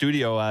sitting in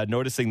studio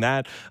noticing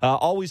that.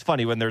 Always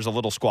funny when there's a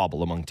little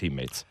squabble among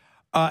teammates.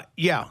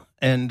 Yeah.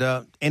 And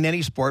in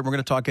any sport, we're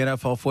going to talk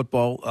NFL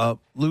football.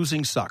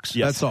 Losing sucks.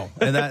 Yes. That's all.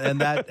 And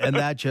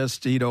that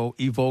just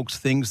evokes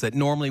things that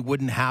normally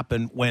wouldn't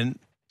happen when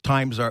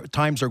times are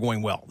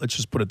going well. Let's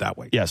just put it that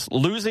way. Yes,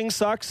 losing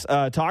sucks.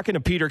 Talking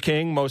to Peter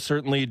King most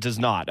certainly does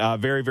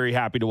not. Very, very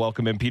happy to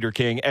welcome in Peter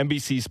King,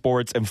 NBC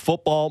Sports and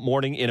Football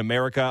Morning in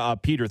America.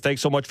 Peter,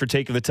 thanks so much for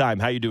taking the time.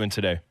 How you doing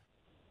today?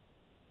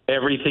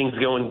 Everything's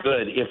going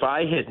good. If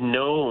I had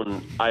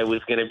known I was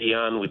going to be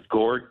on with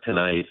Gord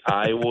tonight,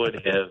 I would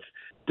have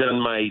done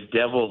my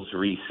devil's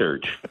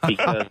research,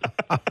 because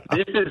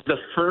this is the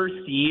first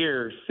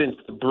year since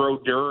the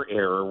Brodeur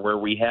era where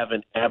we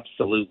haven't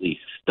absolutely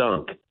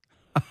stunk.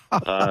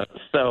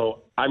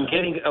 So I'm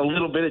getting a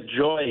little bit of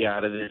joy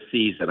out of this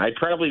season. I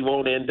probably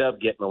won't end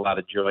up getting a lot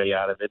of joy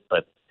out of it,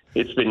 but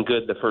it's been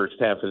good the first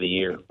half of the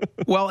year.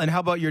 Well, and how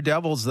about your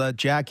Devils?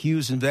 Jack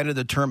Hughes invented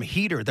the term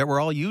heater that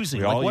we're all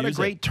using. What a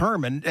great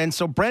term. And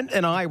so Brent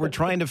and I were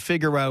trying to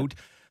figure out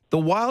the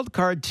wild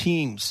card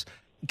teams.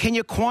 Can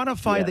you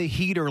quantify the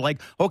heater? Like,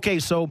 okay,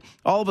 so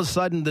all of a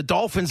sudden the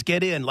Dolphins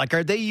get in. Like,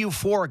 are they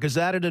euphoric? Is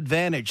that an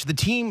advantage? The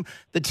team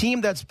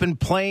that's been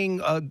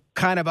playing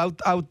kind of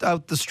out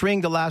the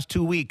string the last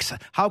 2 weeks,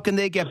 how can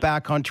they get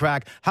back on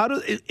track? How do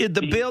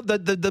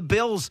the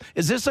Bills?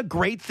 Is this a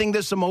great thing?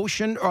 This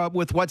emotion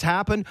with what's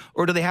happened,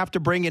 or do they have to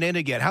bring it in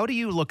again? How do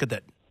you look at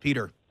it,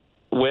 Peter?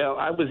 Well,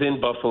 I was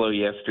in Buffalo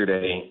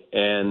yesterday,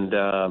 and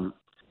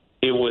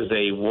it was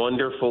a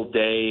wonderful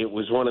day. It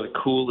was one of the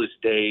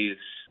coolest days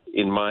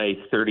in my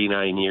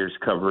 39 years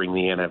covering the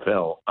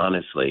NFL,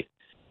 honestly.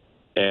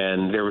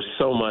 And there was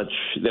so much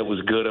that was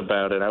good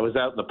about it. I was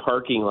out in the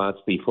parking lots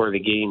before the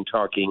game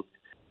talking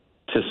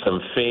to some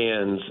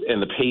fans,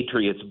 and the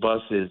Patriots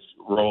buses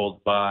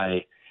rolled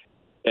by,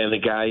 and the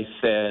guy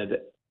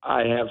said,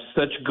 I have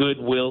such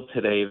goodwill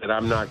today that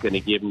I'm not going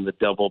to give them the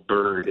double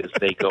bird as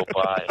they go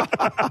by.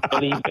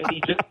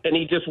 and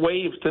he just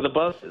waves to the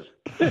buses,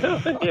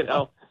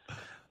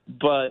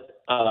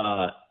 But,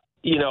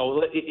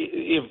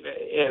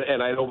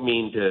 and I don't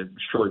mean to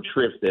short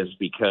shrift this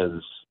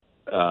because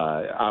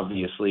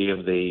obviously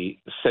of the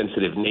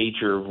sensitive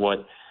nature of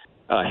what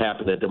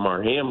happened to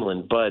Damar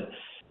Hamlin, but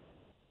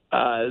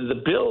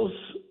the Bills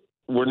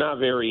were not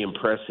very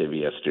impressive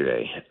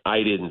yesterday.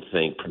 I didn't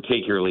think,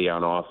 particularly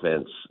on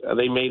offense.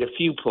 They made a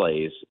few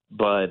plays,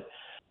 but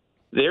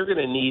they're going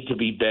to need to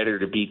be better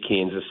to beat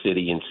Kansas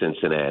City and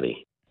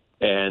Cincinnati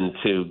and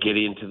to get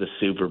into the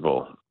Super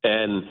Bowl.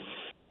 And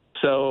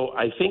so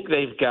I think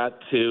they've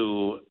got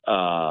to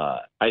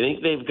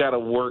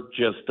work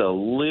just a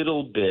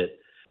little bit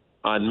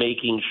on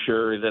making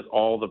sure that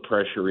all the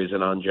pressure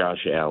isn't on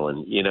Josh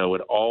Allen.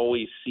 It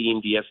always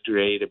seemed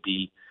yesterday to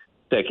be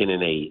 2nd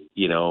and 8,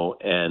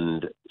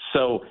 and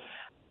so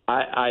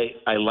I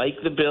like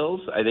the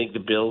Bills. I think the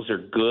Bills are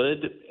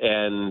good,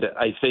 and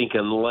I think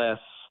unless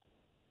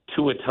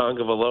Tua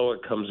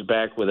Tagovailoa comes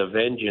back with a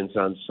vengeance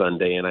on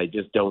Sunday, and I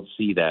just don't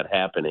see that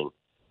happening,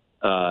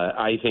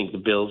 I think the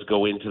Bills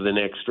go into the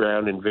next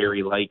round and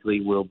very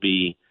likely will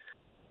be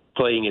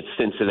playing at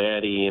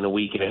Cincinnati in a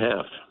week and a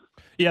half.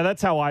 Yeah,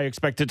 that's how I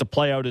expect it to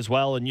play out as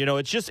well. And,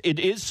 it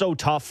is so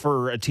tough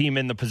for a team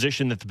in the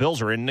position that the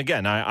Bills are in. And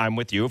again, I'm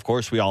with you. Of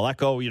course, we all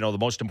echo, the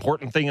most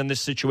important thing in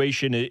this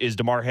situation is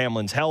Damar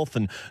Hamlin's health,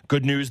 and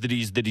good news that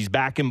he's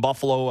back in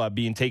Buffalo,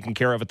 being taken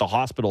care of at the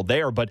hospital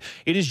there. But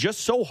it is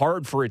just so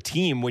hard for a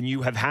team when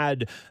you have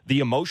had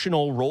the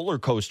emotional roller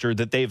coaster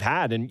that they've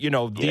had. And,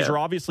 these are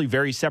obviously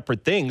very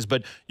separate things,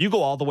 but you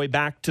go all the way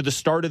back to the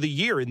start of the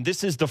year. And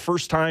this is the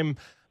first time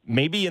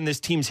maybe in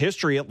this team's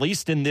history, at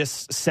least in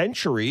this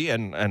century,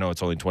 and I know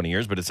it's only 20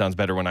 years, but it sounds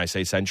better when I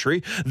say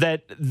century,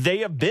 that they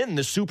have been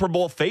the Super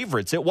Bowl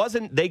favorites. It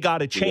wasn't they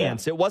got a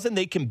chance. Yeah. It wasn't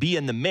they can be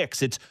in the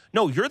mix. It's,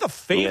 no, you're the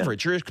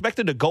favorites. Yeah. You're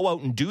expected to go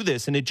out and do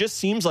this, and it just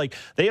seems like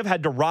they have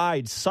had to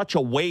ride such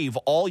a wave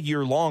all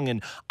year long,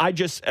 and I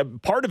just,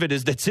 part of it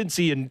is that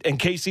Cincy and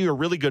KC are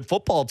really good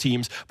football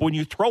teams, but when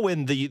you throw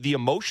in the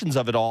emotions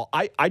of it all,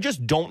 I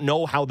just don't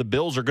know how the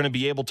Bills are going to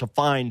be able to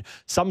find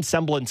some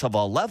semblance of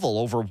a level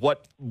over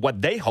what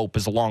they hope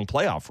is a long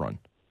playoff run.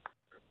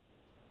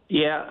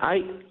 Yeah,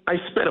 I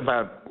spent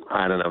about,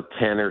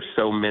 10 or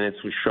so minutes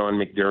with Sean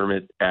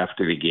McDermott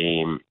after the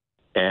game.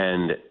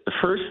 And the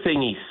first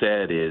thing he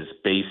said is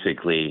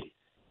basically,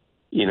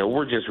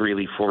 we're just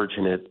really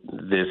fortunate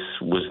this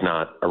was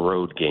not a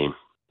road game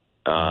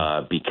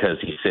because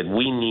he said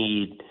we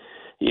needed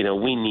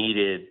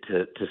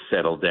to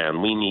settle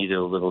down. We needed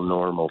a little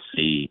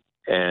normalcy.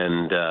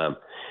 And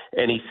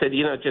he said,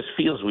 it just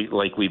feels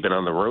like we've been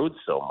on the road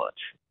so much.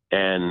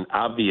 And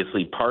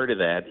obviously part of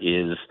that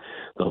is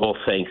the whole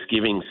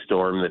Thanksgiving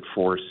storm that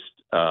forced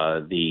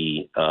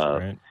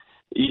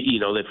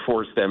that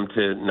forced them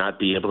to not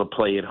be able to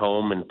play at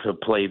home and to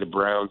play the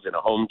Browns in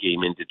a home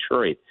game in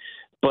Detroit.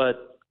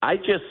 But I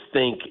just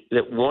think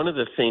that one of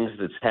the things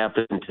that's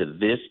happened to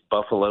this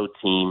Buffalo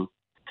team,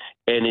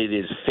 and it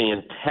is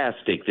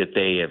fantastic that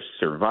they have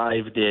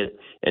survived it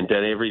and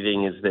done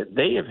everything, is that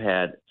they have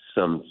had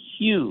some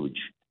huge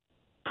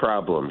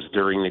problems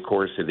during the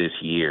course of this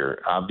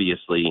year.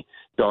 Obviously,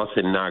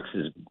 Dawson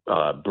Knox's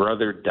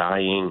brother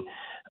dying.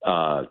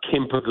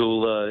 Kim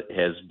Pagula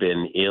has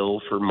been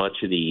ill for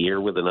much of the year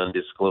with an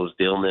undisclosed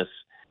illness.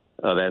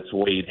 That's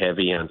weighed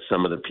heavy on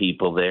some of the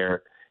people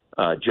there.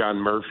 John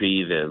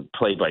Murphy, the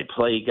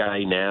play-by-play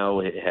guy now,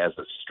 has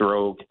a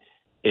stroke.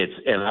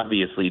 And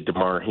obviously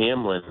DeMar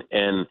Hamlin,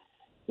 and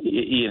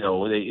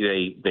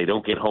they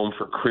don't get home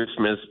for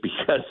Christmas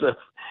because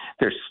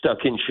they're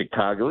stuck in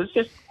Chicago.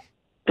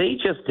 They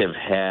just have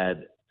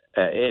had,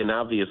 and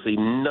obviously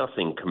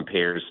nothing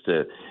compares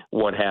to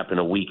what happened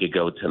a week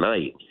ago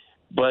tonight.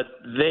 But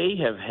they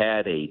have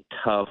had a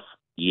tough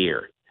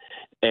year.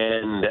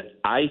 And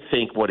I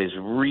think what is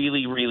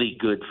really, really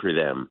good for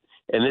them,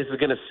 and this is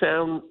going to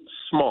sound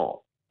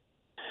small,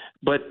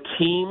 but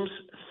teams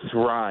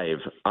thrive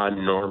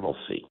on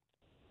normalcy.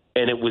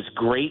 And it was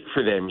great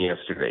for them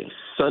yesterday.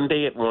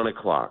 Sunday at 1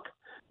 o'clock,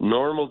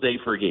 normal day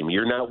for a game.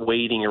 You're not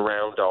waiting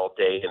around all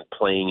day and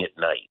playing at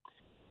night.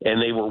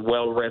 And they were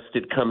well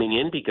rested coming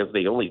in because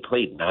they only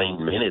played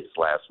 9 minutes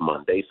last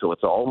Monday, so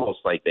it's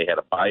almost like they had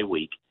a bye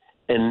week.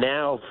 And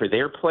now for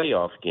their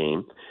playoff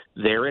game,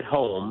 they're at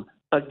home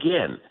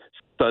again,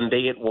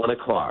 Sunday at 1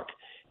 o'clock.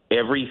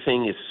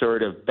 Everything is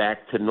sort of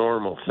back to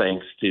normal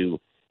thanks to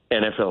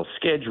NFL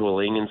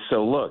scheduling. And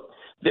so, look,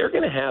 they're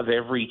going to have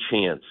every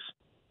chance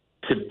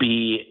to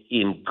be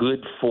in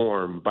good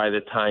form by the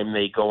time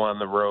they go on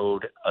the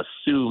road,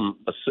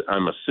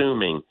 I'm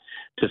assuming,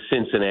 to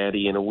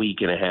Cincinnati in a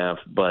week and a half.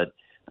 But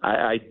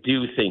I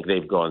do think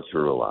they've gone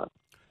through a lot.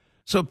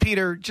 So,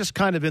 Peter, just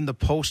kind of in the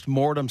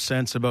post-mortem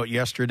sense about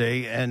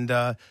yesterday, and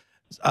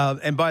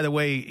by the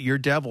way, your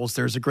Devils,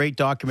 there's a great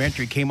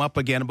documentary came up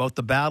again about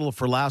the battle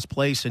for last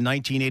place in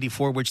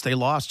 1984, which they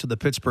lost to the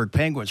Pittsburgh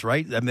Penguins,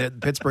 right? I mean,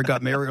 Pittsburgh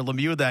got Mario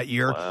Lemieux that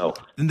year. Wow.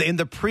 In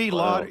the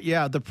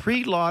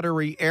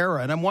pre-lottery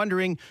era. And I'm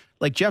wondering,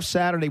 like Jeff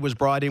Saturday was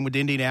brought in with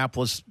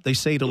Indianapolis, they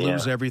say to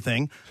lose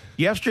everything.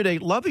 Yesterday,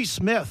 Lovie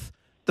Smith,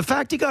 the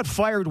fact he got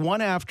fired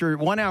 1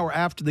 hour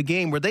after the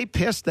game, were they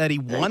pissed that he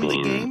won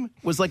the game?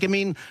 Was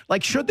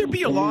should there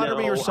be a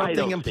lottery or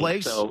something in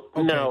place? So.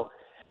 Okay. No,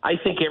 I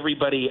think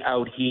everybody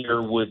out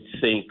here would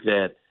think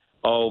that,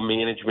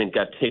 management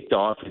got ticked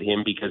off at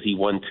him because he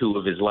won 2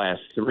 of his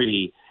last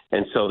 3,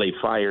 and so they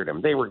fired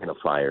him. They were going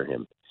to fire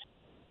him.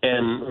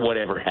 And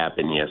whatever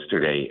happened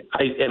yesterday,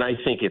 I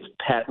think it's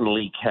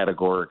patently,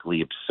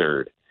 categorically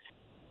absurd.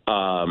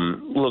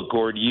 Look,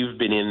 Gord, you've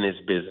been in this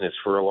business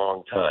for a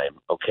long time,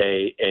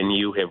 okay? And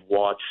you have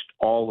watched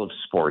all of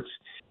sports.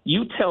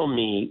 You tell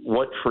me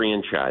what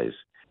franchise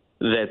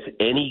that's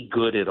any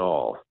good at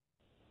all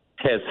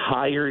has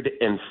hired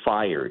and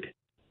fired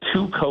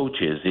 2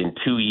 coaches in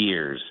 2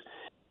 years.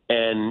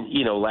 And,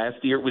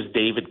 last year it was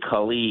David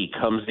Culley. He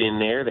comes in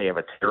there. They have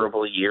a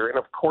terrible year. And,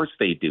 of course,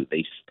 they do.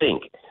 They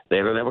stink. They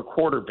don't have a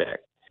quarterback.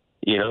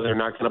 They're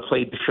not going to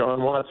play Deshaun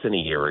Watson a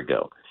year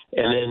ago.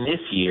 And then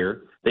this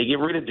year, they get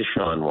rid of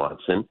Deshaun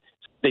Watson.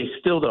 They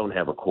still don't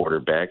have a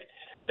quarterback.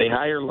 They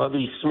hire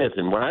Lovie Smith.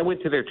 And when I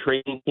went to their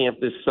training camp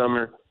this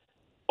summer,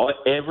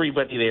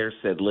 everybody there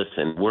said,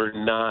 listen, we're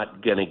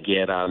not going to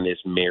get on this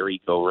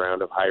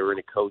merry-go-round of hiring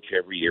a coach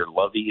every year.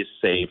 Lovie is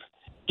safe.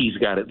 He's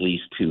got at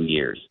least 2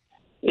 years.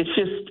 It's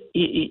just,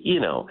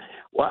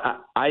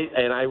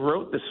 I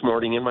wrote this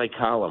morning in my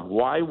column,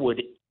 why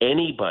would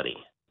anybody,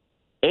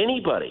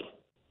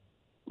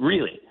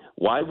 really,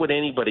 why would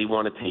anybody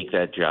want to take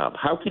that job?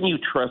 How can you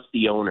trust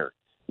the owner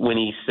when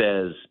he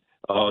says,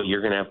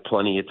 you're going to have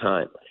plenty of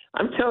time?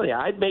 I'm telling you,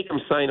 I'd make them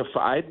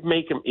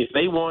if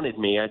they wanted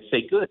me, I'd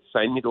say, good,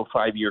 sign me to a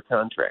 5-year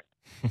contract.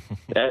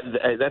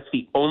 That's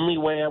the only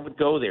way I would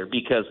go there,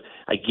 because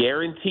I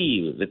guarantee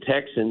you the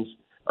Texans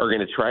are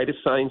going to try to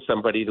sign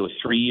somebody to a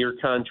 3-year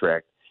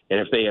contract, and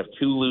if they have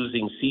 2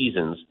 losing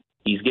seasons,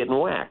 he's getting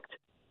whacked.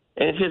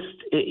 And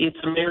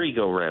it's a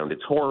merry-go-round.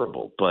 It's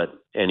horrible,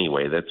 but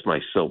anyway, that's my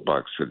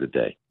soapbox for the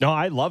day. No,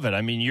 I love it.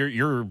 I mean,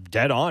 you're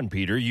dead on,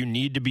 Peter. You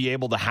need to be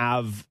able to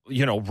have,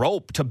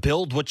 rope to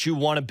build what you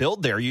want to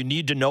build there. You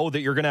need to know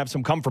that you're going to have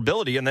some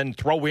comfortability and then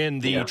throw in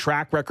the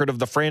track record of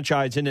the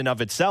franchise in and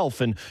of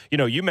itself. And,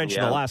 you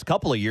mentioned the last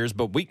couple of years,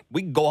 but we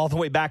can go all the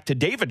way back to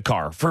David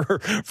Carr for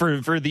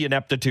the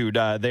ineptitude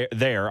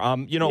there.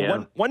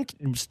 One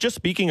just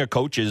speaking of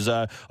coaches,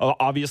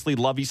 obviously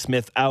Lovie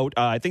Smith out.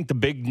 I think the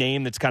big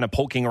name that's kind of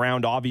poking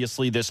around,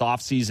 obviously, this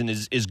offseason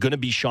is going to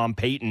be Sean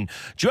Payton.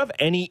 Do you have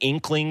any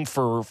inkling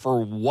for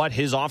what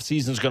his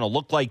offseason is going to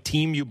look like?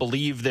 Team you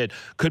believe that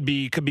could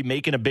be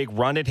making a big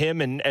run at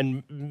him,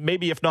 and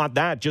maybe if not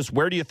that, just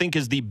where do you think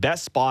is the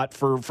best spot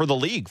for the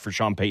league for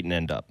Sean Payton to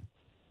end up?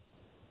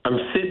 I'm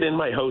sitting in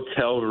my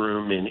hotel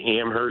room in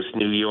Amherst,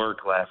 New York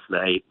last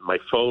night. My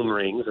phone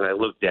rings, and I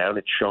look down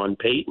at Sean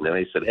Payton, and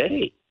I said,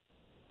 hey,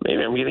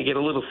 maybe I'm going to get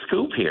a little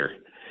scoop here.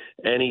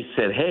 And he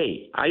said,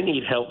 hey, I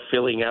need help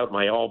filling out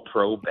my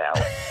all-pro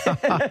ballot.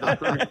 It's the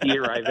first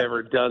year I've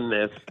ever done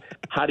this.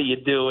 How do you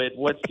do it?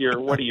 What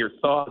are your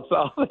thoughts?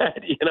 All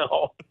that,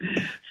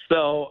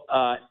 So,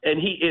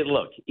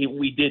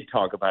 we did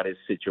talk about his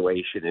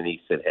situation, and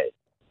he said, hey,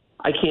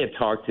 I can't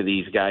talk to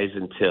these guys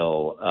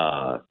until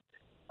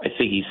I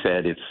think he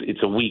said it's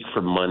a week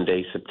from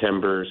Monday,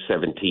 September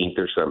 17th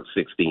or something,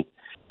 16th.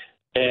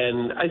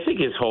 And I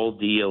think his whole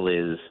deal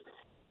is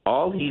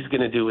all he's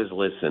going to do is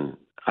listen.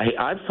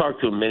 I've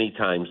talked to him many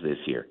times this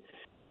year.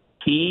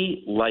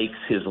 He likes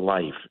his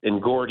life.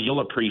 And, Gord, you'll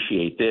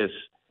appreciate this.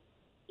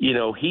 He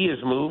has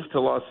moved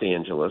to Los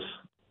Angeles,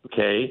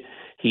 okay?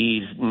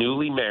 He's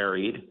newly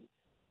married.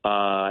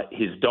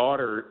 His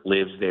daughter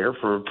lives there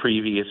from a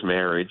previous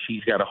marriage.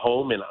 He's got a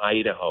home in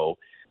Idaho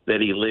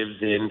that he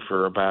lives in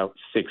for about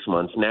 6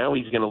 months. Now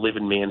he's going to live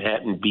in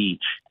Manhattan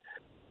Beach,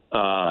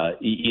 for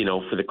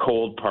the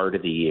cold part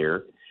of the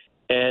year.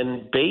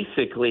 And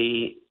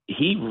basically,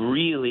 he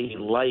really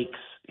likes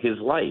his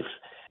life.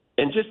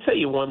 And just tell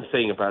you one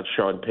thing about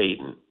Sean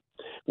Payton.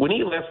 When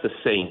he left the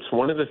Saints,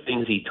 one of the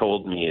things he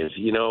told me is,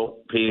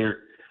 Peter,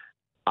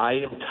 I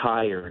am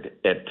tired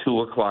at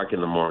 2 o'clock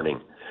in the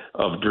morning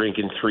of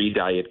drinking 3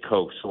 Diet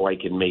Cokes so I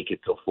can make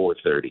it till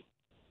 4:30.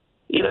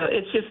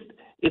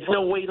 It's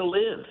no way to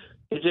live.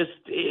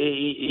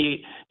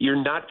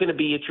 You're not going to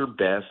be at your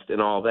best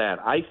and all that.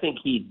 I think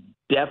he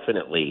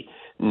definitely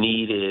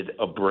needed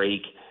a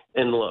break.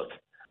 And look,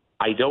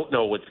 I don't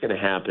know what's going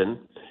to happen.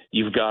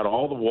 You've got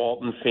all the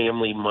Walton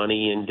family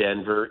money in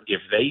Denver.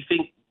 If they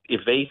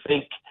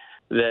think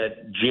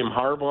that Jim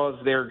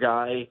Harbaugh's their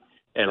guy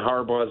and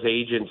Harbaugh's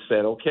agent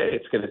said, okay,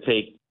 it's going to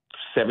take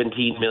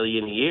 $17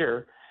 million a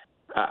year,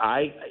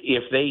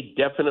 if they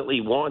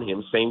definitely want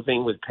him, same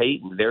thing with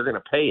Payton, they're going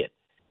to pay it.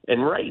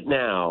 And right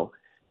now,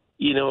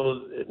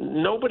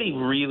 nobody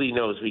really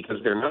knows because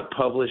they're not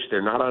published,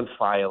 they're not on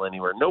file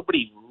anywhere.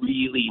 Nobody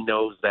really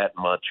knows that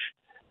much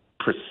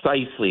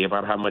precisely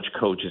about how much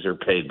coaches are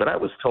paid. But I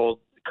was told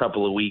a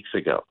couple of weeks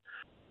ago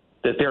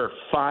that there are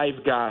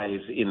 5 guys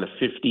in the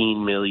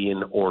 $15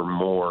 million or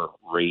more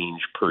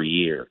range per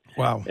year.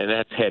 Wow. And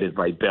that's headed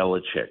by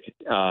Belichick.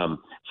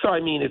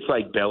 It's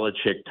like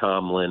Belichick,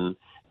 Tomlin,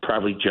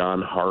 probably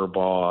John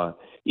Harbaugh,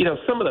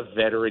 some of the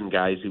veteran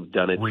guys who've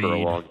done it Reed, for a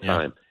long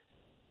time.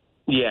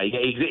 Yeah,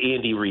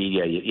 Andy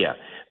Reid, yeah.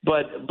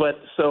 But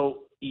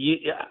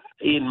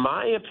in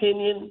my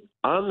opinion,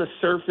 on the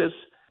surface,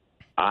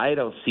 I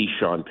don't see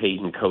Sean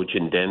Payton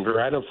coaching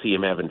Denver. I don't see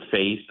him having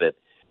faith that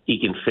he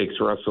can fix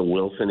Russell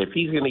Wilson. If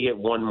he's going to get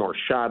one more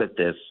shot at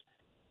this,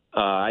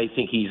 I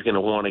think he's going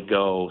to want to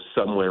go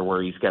somewhere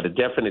where he's got a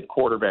definite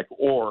quarterback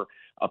or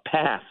a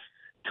path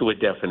to a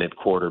definite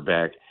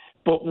quarterback.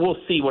 But we'll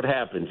see what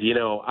happens.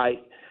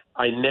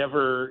 I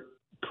never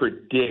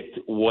predict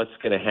what's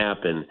going to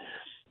happen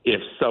if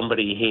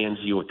somebody hands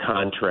you a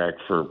contract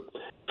for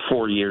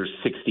 4 years,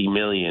 $60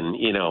 million.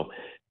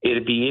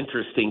 It'd be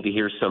interesting to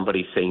hear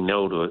somebody say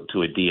no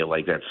to a deal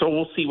like that. So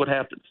we'll see what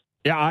happens.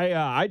 Yeah,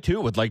 I too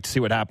would like to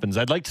see what happens.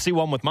 I'd like to see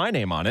one with my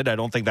name on it. I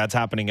don't think that's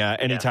happening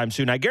anytime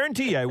soon. I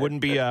guarantee you, I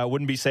wouldn't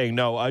be saying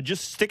no.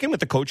 Just sticking with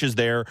the coaches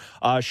there,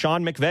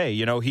 Sean McVay.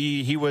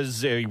 He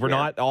was. We're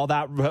not all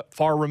that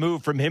far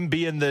removed from him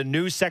being the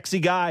new sexy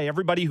guy.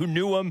 Everybody who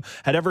knew him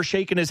had ever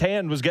shaken his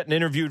hand was getting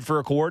interviewed for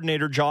a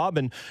coordinator job.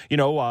 And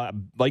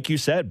like you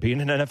said, being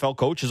an NFL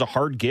coach is a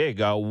hard gig.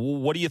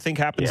 What do you think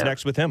happens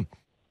next with him?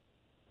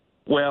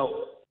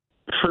 Well,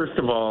 first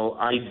of all,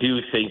 I do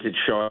think that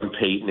Sean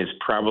Payton is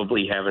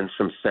probably having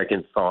some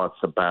second thoughts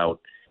about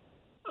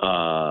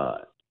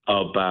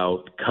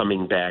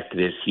coming back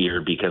this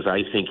year because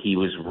I think he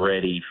was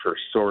ready for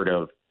sort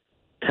of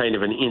kind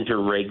of an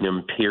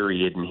interregnum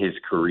period in his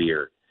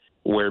career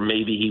where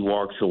maybe he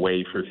walks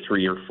away for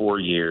 3 or 4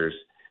 years,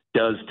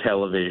 does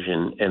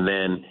television, and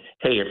then,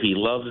 hey, if he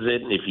loves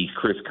it and if he's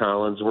Chris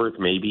Collinsworth,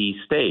 maybe he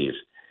stays.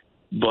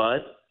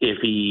 But if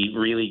he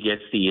really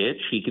gets the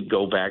itch, he could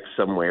go back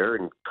somewhere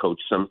and coach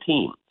some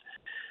team.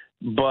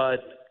 But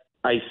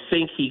I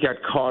think he got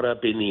caught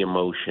up in the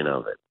emotion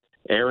of it.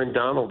 Aaron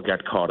Donald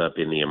got caught up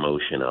in the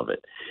emotion of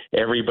it.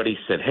 Everybody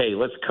said, hey,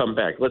 let's come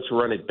back. Let's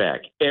run it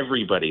back.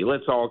 Everybody,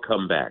 let's all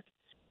come back.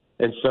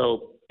 And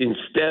so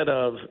instead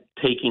of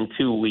taking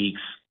 2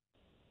 weeks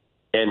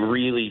and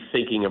really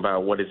thinking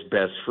about what is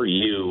best for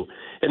you,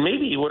 and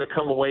maybe you would have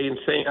come away and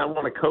saying, I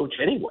want to coach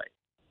anyway.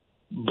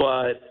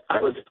 But I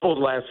was told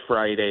last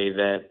Friday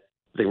that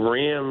the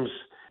Rams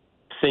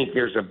think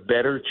there's a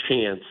better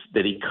chance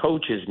that he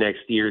coaches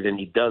next year than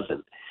he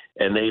doesn't.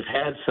 And they've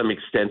had some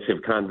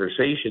extensive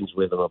conversations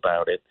with him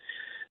about it.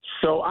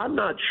 So I'm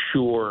not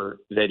sure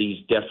that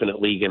he's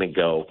definitely going to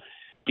go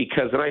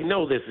because, and I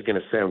know this is going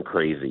to sound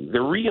crazy,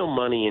 the real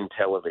money in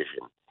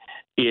television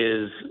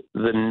is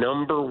the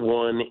number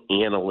one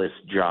analyst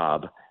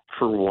job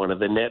for one of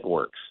the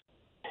networks.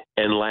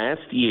 And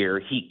last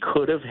year he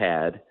could have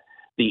had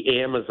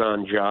the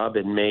Amazon job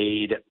and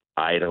made,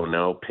 I don't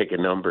know, pick a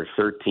number,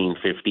 13,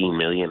 15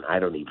 million. I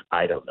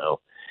don't know,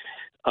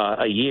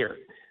 a year.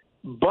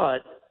 But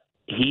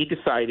he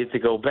decided to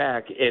go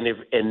back,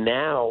 and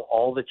now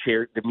all the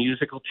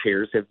musical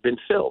chairs have been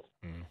filled.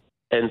 Mm.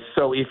 And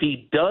so if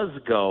he does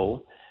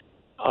go,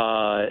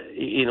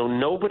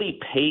 nobody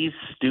pays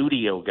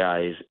studio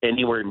guys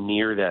anywhere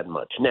near that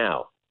much.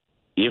 Now,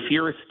 if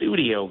you're a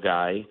studio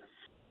guy,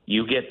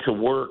 you get to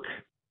work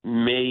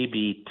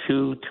maybe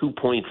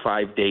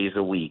 2.5 days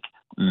a week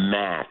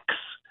max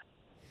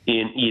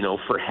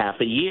for half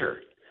a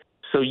year.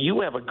 So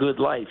you have a good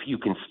life. You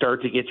can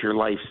start to get your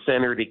life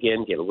centered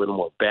again, get a little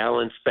more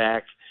balance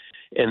back.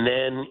 And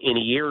then in a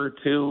year or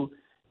two,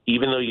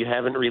 even though you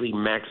haven't really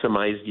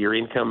maximized your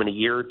income in a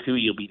year or two,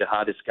 you'll be the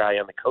hottest guy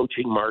on the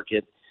coaching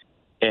market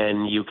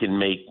and you can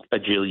make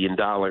 $1 jillion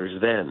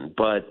then.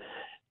 But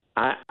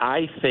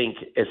I think,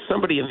 as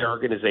somebody in the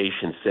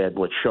organization said,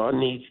 what Sean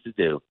needs to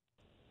do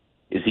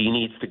is he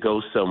needs to go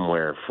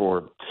somewhere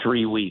for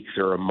 3 weeks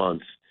or a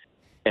month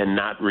and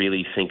not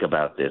really think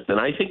about this. And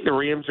I think the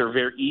Rams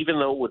are even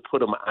though it would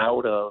put them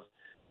out of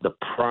the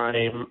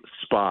prime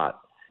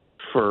spot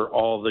for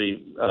all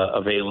the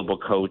available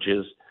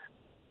coaches,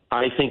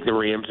 I think the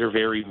Rams are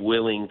very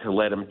willing to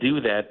let him do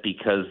that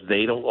because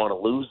they don't want to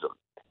lose him.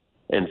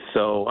 And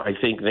so I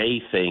think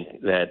they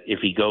think that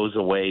if he goes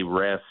away,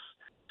 rests,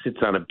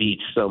 sits on a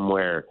beach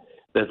somewhere,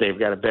 that they've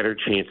got a better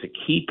chance of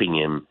keeping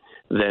him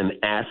than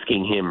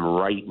asking him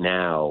right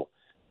now,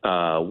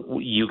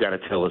 you got to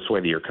tell us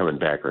whether you're coming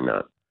back or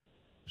not.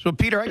 So,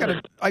 Peter, I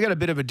got a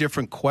bit of a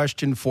different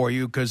question for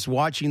you because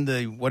watching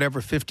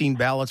the 15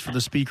 ballots for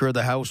the Speaker of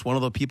the House, one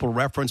of the people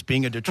referenced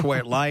being a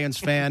Detroit Lions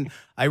fan.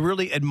 I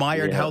really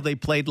admired how they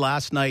played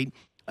last night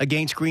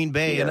against Green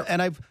Bay. Yeah.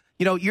 And I've,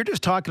 you're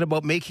just talking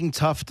about making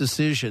tough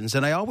decisions.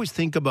 And I always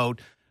think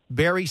about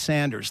Barry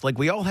Sanders. Like,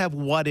 we all have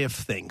what-if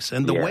things.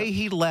 And the way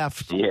he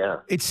left,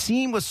 it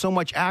seemed with so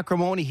much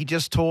acrimony. He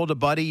just told a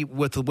buddy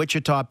with the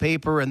Wichita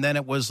paper, and then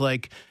it was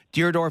like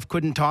Deerdorf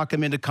couldn't talk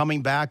him into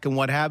coming back and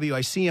what have you.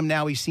 I see him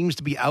now. He seems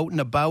to be out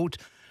and about.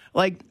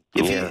 Like,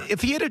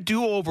 if he had a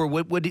do-over,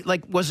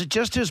 was it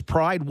just his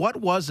pride? What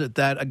was it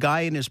that a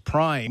guy in his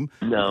prime...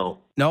 No.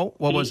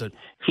 What was it?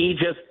 He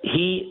just,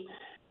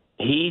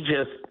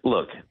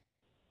 look,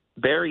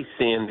 Barry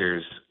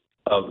Sanders...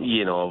 Of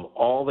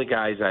all the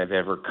guys I've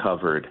ever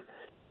covered,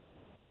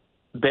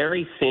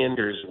 Barry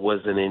Sanders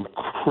was an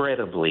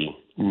incredibly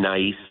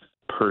nice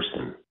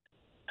person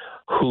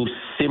who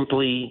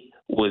simply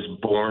was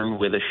born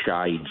with a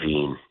shy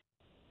gene.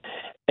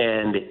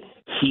 And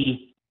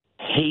he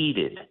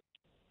hated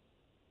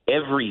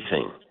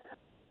everything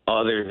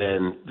other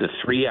than the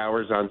 3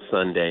 hours on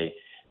Sunday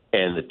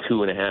and the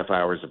 2.5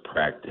 hours of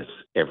practice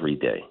every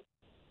day.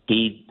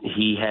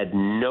 He had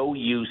no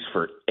use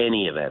for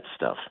any of that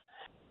stuff.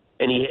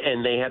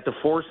 And they had to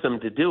force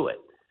him to do it.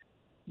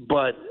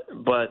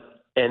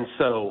 And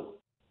so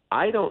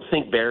I don't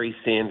think Barry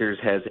Sanders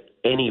has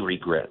any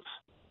regrets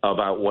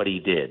about what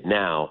he did.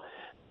 Now,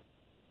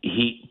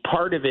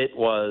 part of it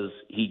was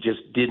he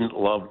just didn't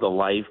love the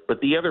life, but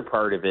the other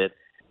part of it,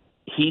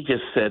 he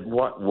just said,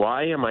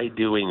 why am I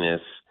doing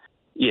this?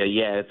 Yeah,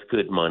 it's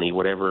good money,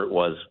 whatever it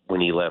was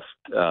when he left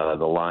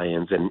the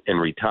Lions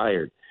and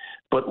retired.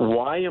 But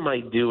why am I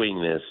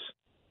doing this?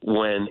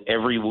 When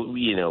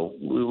we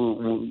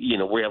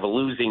have a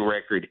losing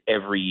record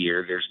every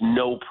year, there's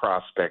no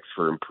prospects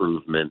for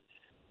improvement.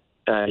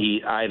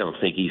 I don't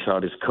think he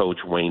thought his coach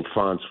Wayne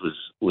Fontes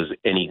was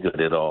any good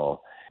at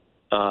all,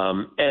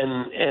 and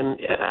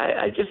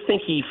I just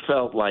think he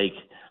felt like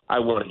I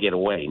want to get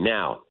away.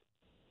 Now,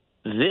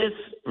 this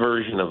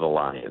version of the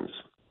Lions,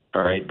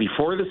 all right.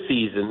 Before the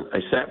season,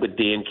 I sat with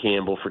Dan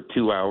Campbell for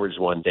 2 hours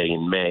one day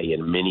in May in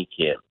a mini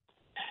camp,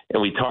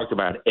 and we talked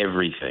about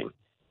everything.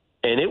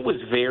 And it was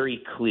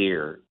very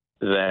clear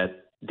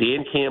that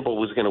Dan Campbell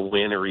was going to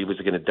win or he was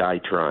going to die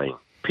trying,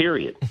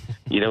 period.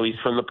 He's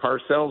from the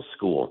Parcells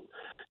School.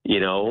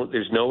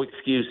 There's no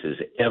excuses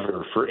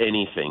ever for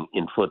anything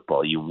in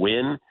football. You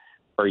win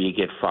or you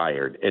get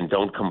fired, and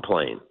don't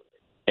complain.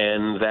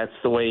 And that's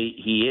the way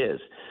he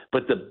is.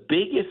 But the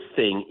biggest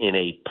thing in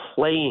a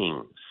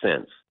playing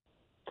sense,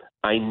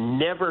 I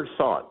never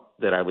thought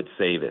that I would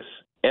say this,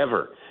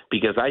 ever,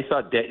 because I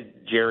thought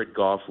Jared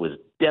Goff was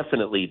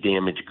definitely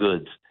damaged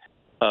goods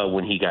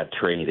when he got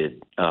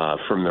traded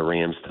from the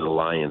Rams to the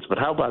Lions. But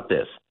how about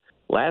this?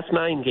 Last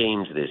 9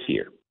 games this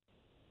year,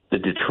 the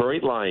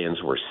Detroit Lions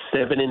were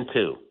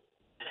 7-2,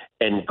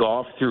 and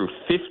Goff threw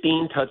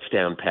 15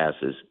 touchdown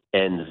passes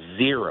and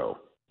 0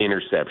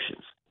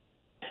 interceptions.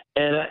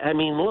 And I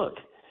mean, look,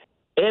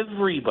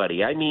 everybody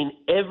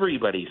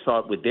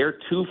thought with their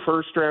 2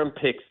 first-round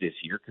picks this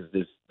year, because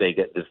this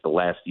the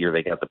last year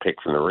they got the pick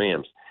from the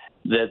Rams,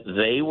 that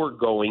they were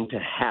going to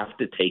have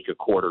to take a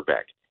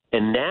quarterback.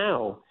 And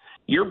now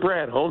you're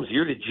Brad Holmes,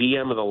 you're the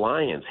GM of the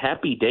Lions.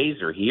 Happy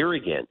days are here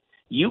again.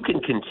 You can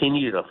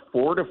continue to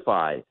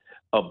fortify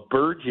a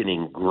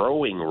burgeoning,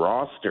 growing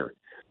roster.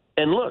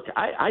 And look,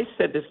 I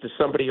said this to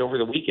somebody over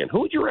the weekend.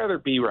 Who would you rather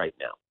be right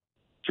now?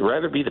 Would you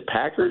rather be the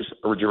Packers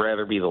or would you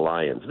rather be the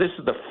Lions? This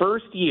is the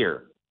first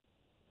year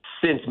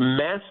since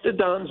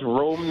mastodons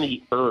roam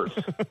the earth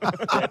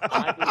that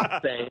I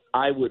would say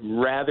I would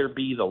rather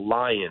be the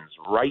Lions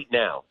right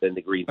now than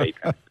the Green Bay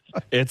Packers.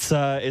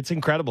 It's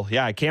incredible.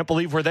 Yeah, I can't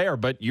believe we're there,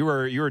 but you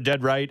were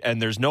dead right,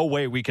 and there's no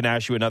way we can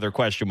ask you another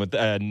question with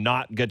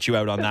not get you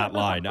out on that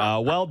line.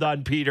 Well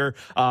done, Peter.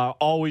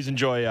 Always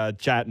enjoy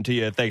chatting to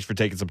you. Thanks for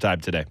taking some time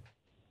today.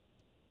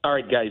 All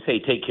right, guys. Hey,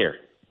 take care.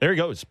 There he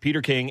goes,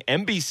 Peter King,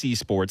 NBC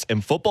Sports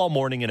and Football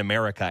Morning in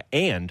America,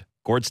 and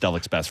Gord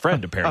Stellick's best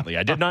friend, apparently.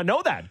 I did not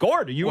know that.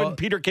 Gord, are you and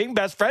Peter King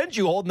best friends?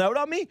 You holding out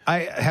on me? I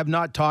have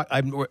not talked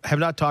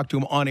to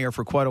him on air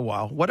for quite a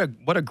while. What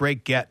a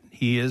great get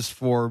he is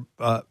for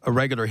a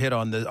regular hit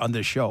on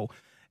this show.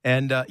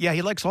 And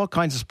he likes all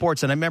kinds of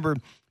sports. And I remember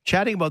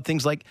chatting about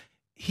things like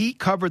he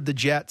covered the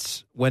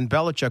Jets when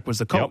Belichick was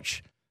the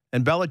coach. Yep.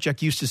 And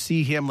Belichick used to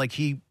see him like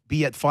he'd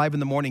be at 5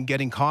 a.m.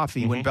 getting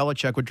coffee when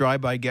Belichick would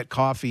drive by, get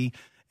coffee.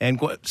 And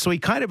so he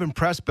kind of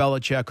impressed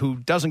Belichick, who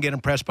doesn't get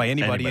impressed by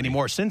anybody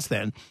anymore since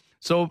then.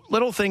 So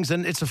little things,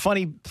 and it's a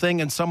funny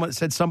thing, and someone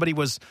said somebody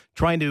was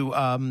trying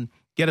to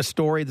get a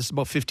story. This is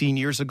about 15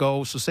 years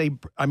ago. So say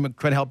I'm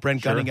trying to help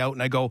Brent Gunning out,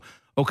 and I go,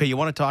 okay, you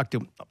want to talk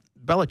to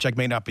Belichick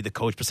may not be the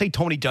coach, but say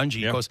Tony Dungy.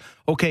 He goes,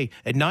 okay,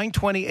 at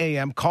 9:20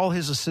 a.m., call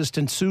his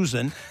assistant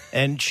Susan,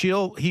 and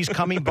he's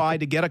coming by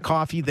to get a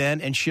coffee then,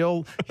 and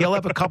he'll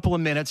have a couple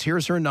of minutes.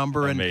 Here's her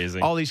number. Amazing.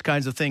 And all these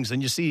kinds of things.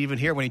 And you see even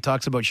here when he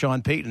talks about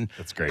Sean Payton,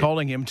 that's great,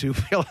 calling him to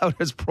fill out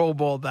his Pro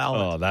Bowl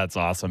ballot. Oh, that's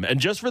awesome. And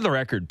just for the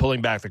record,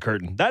 pulling back the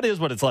curtain, that is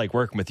what it's like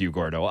working with you,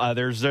 Gordo.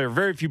 There are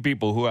very few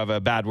people who have a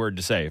bad word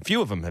to say. A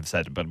few of them have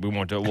said it, but we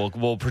won't.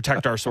 We'll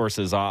protect our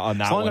sources on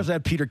that. As long as I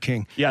have Peter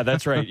King. Yeah,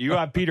 that's right. You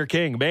have Peter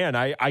King. Man,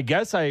 I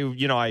guess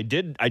I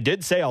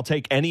did say I'll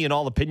take any and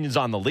all opinions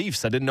on the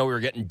Leafs. I didn't know we were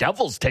getting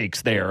Devil's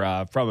takes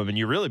there from him, and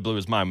you really blew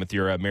his mind with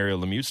your Mario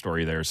Lemieux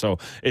story there. So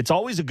it's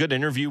always a good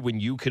interview when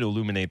you can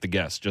illuminate the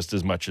guests just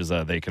as much as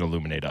they can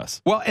illuminate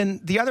us. Well, and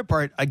the other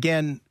part,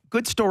 again,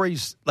 good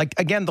stories, like,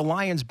 again, the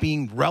Lions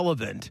being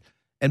relevant.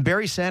 And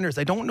Barry Sanders,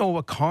 I don't know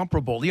a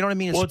comparable. You know what I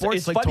mean? In sports,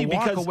 it's like funny to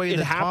walk because away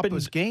the top of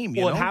his game.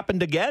 It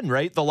happened again,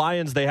 right? The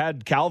Lions, they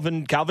had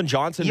Calvin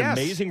Johnson, an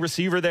amazing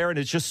receiver there, and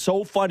it's just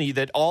so funny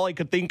that all I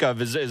could think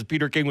of is, as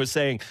Peter King was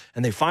saying,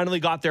 and they finally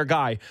got their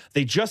guy.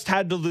 They just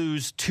had to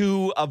lose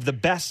 2 of the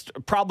best,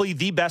 probably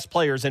the best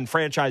players in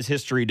franchise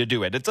history to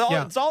do it. It's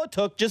all it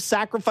took, just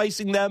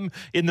sacrificing them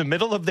in the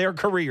middle of their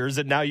careers,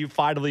 and now you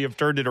finally have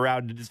turned it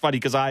around. It's funny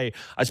because I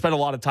spent a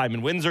lot of time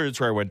in Windsor. It's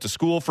where I went to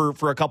school for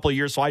a couple of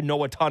years, so I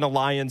know a ton of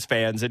Lions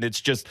fans, and it's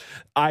just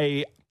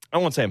I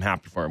won't say I'm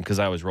happy for them because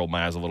I always rolled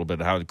my eyes a little bit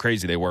at how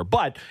crazy they were.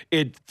 But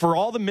for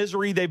all the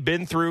misery they've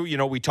been through,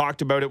 we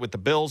talked about it with the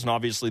Bills, and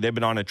obviously they've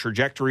been on a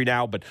trajectory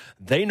now, but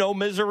they know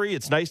misery.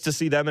 It's nice to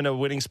see them in a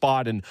winning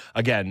spot. And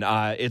again,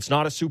 it's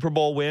not a Super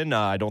Bowl win.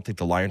 I don't think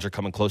the Lions are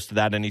coming close to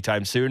that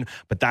anytime soon,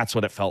 but that's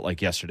what it felt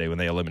like yesterday when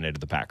they eliminated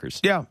the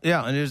Packers. Yeah.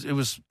 And it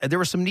was there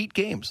were some neat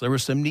games. There were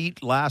some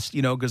neat last,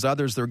 because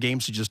others, there are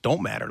games that just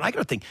don't matter. And I got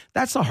to think,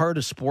 that's the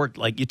hardest sport.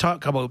 Like, you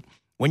talk about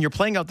when you're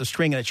playing out the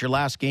string and it's your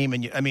last game,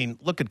 and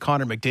look at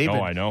Connor McDavid.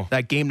 Oh, I know.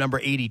 That game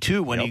number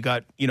 82 when he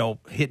got,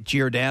 hit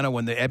Giordano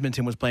when the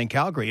Edmonton was playing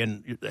Calgary,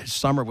 and his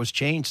summer was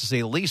changed, to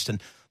say the least.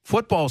 And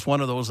football is one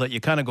of those that you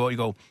kind of go,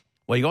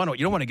 well, you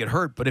don't want to get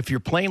hurt, but if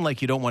you're playing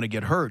like you don't want to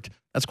get hurt,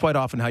 that's quite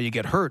often how you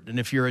get hurt. And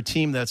if you're a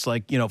team that's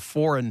like,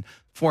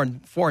 4-12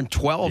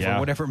 or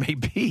whatever it may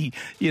be,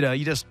 you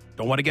just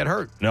don't want to get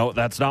hurt. No,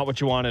 that's not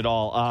what you want at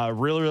all.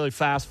 Really, really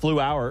fast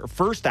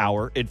first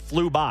hour, it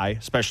flew by,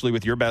 especially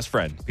with your best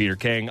friend, Peter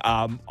King.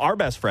 Our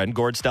best friend,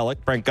 Gord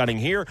Stellick, Brent Gunning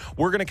here.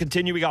 We're going to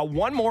continue. We got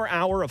one more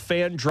hour of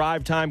fan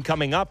drive time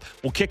coming up.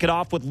 We'll kick it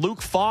off with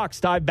Luke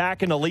Fox, dive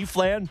back into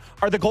Leafland.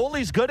 Are the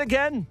goalies good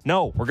again?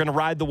 No, we're going to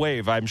ride the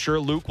wave. I'm sure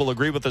Luke will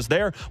agree with us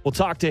there. We'll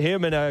talk to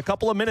him in a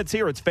couple of minutes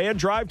here. It's fan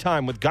drive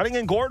time with Gunning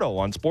and Gordo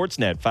on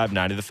Sportsnet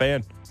 590 The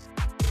Fan.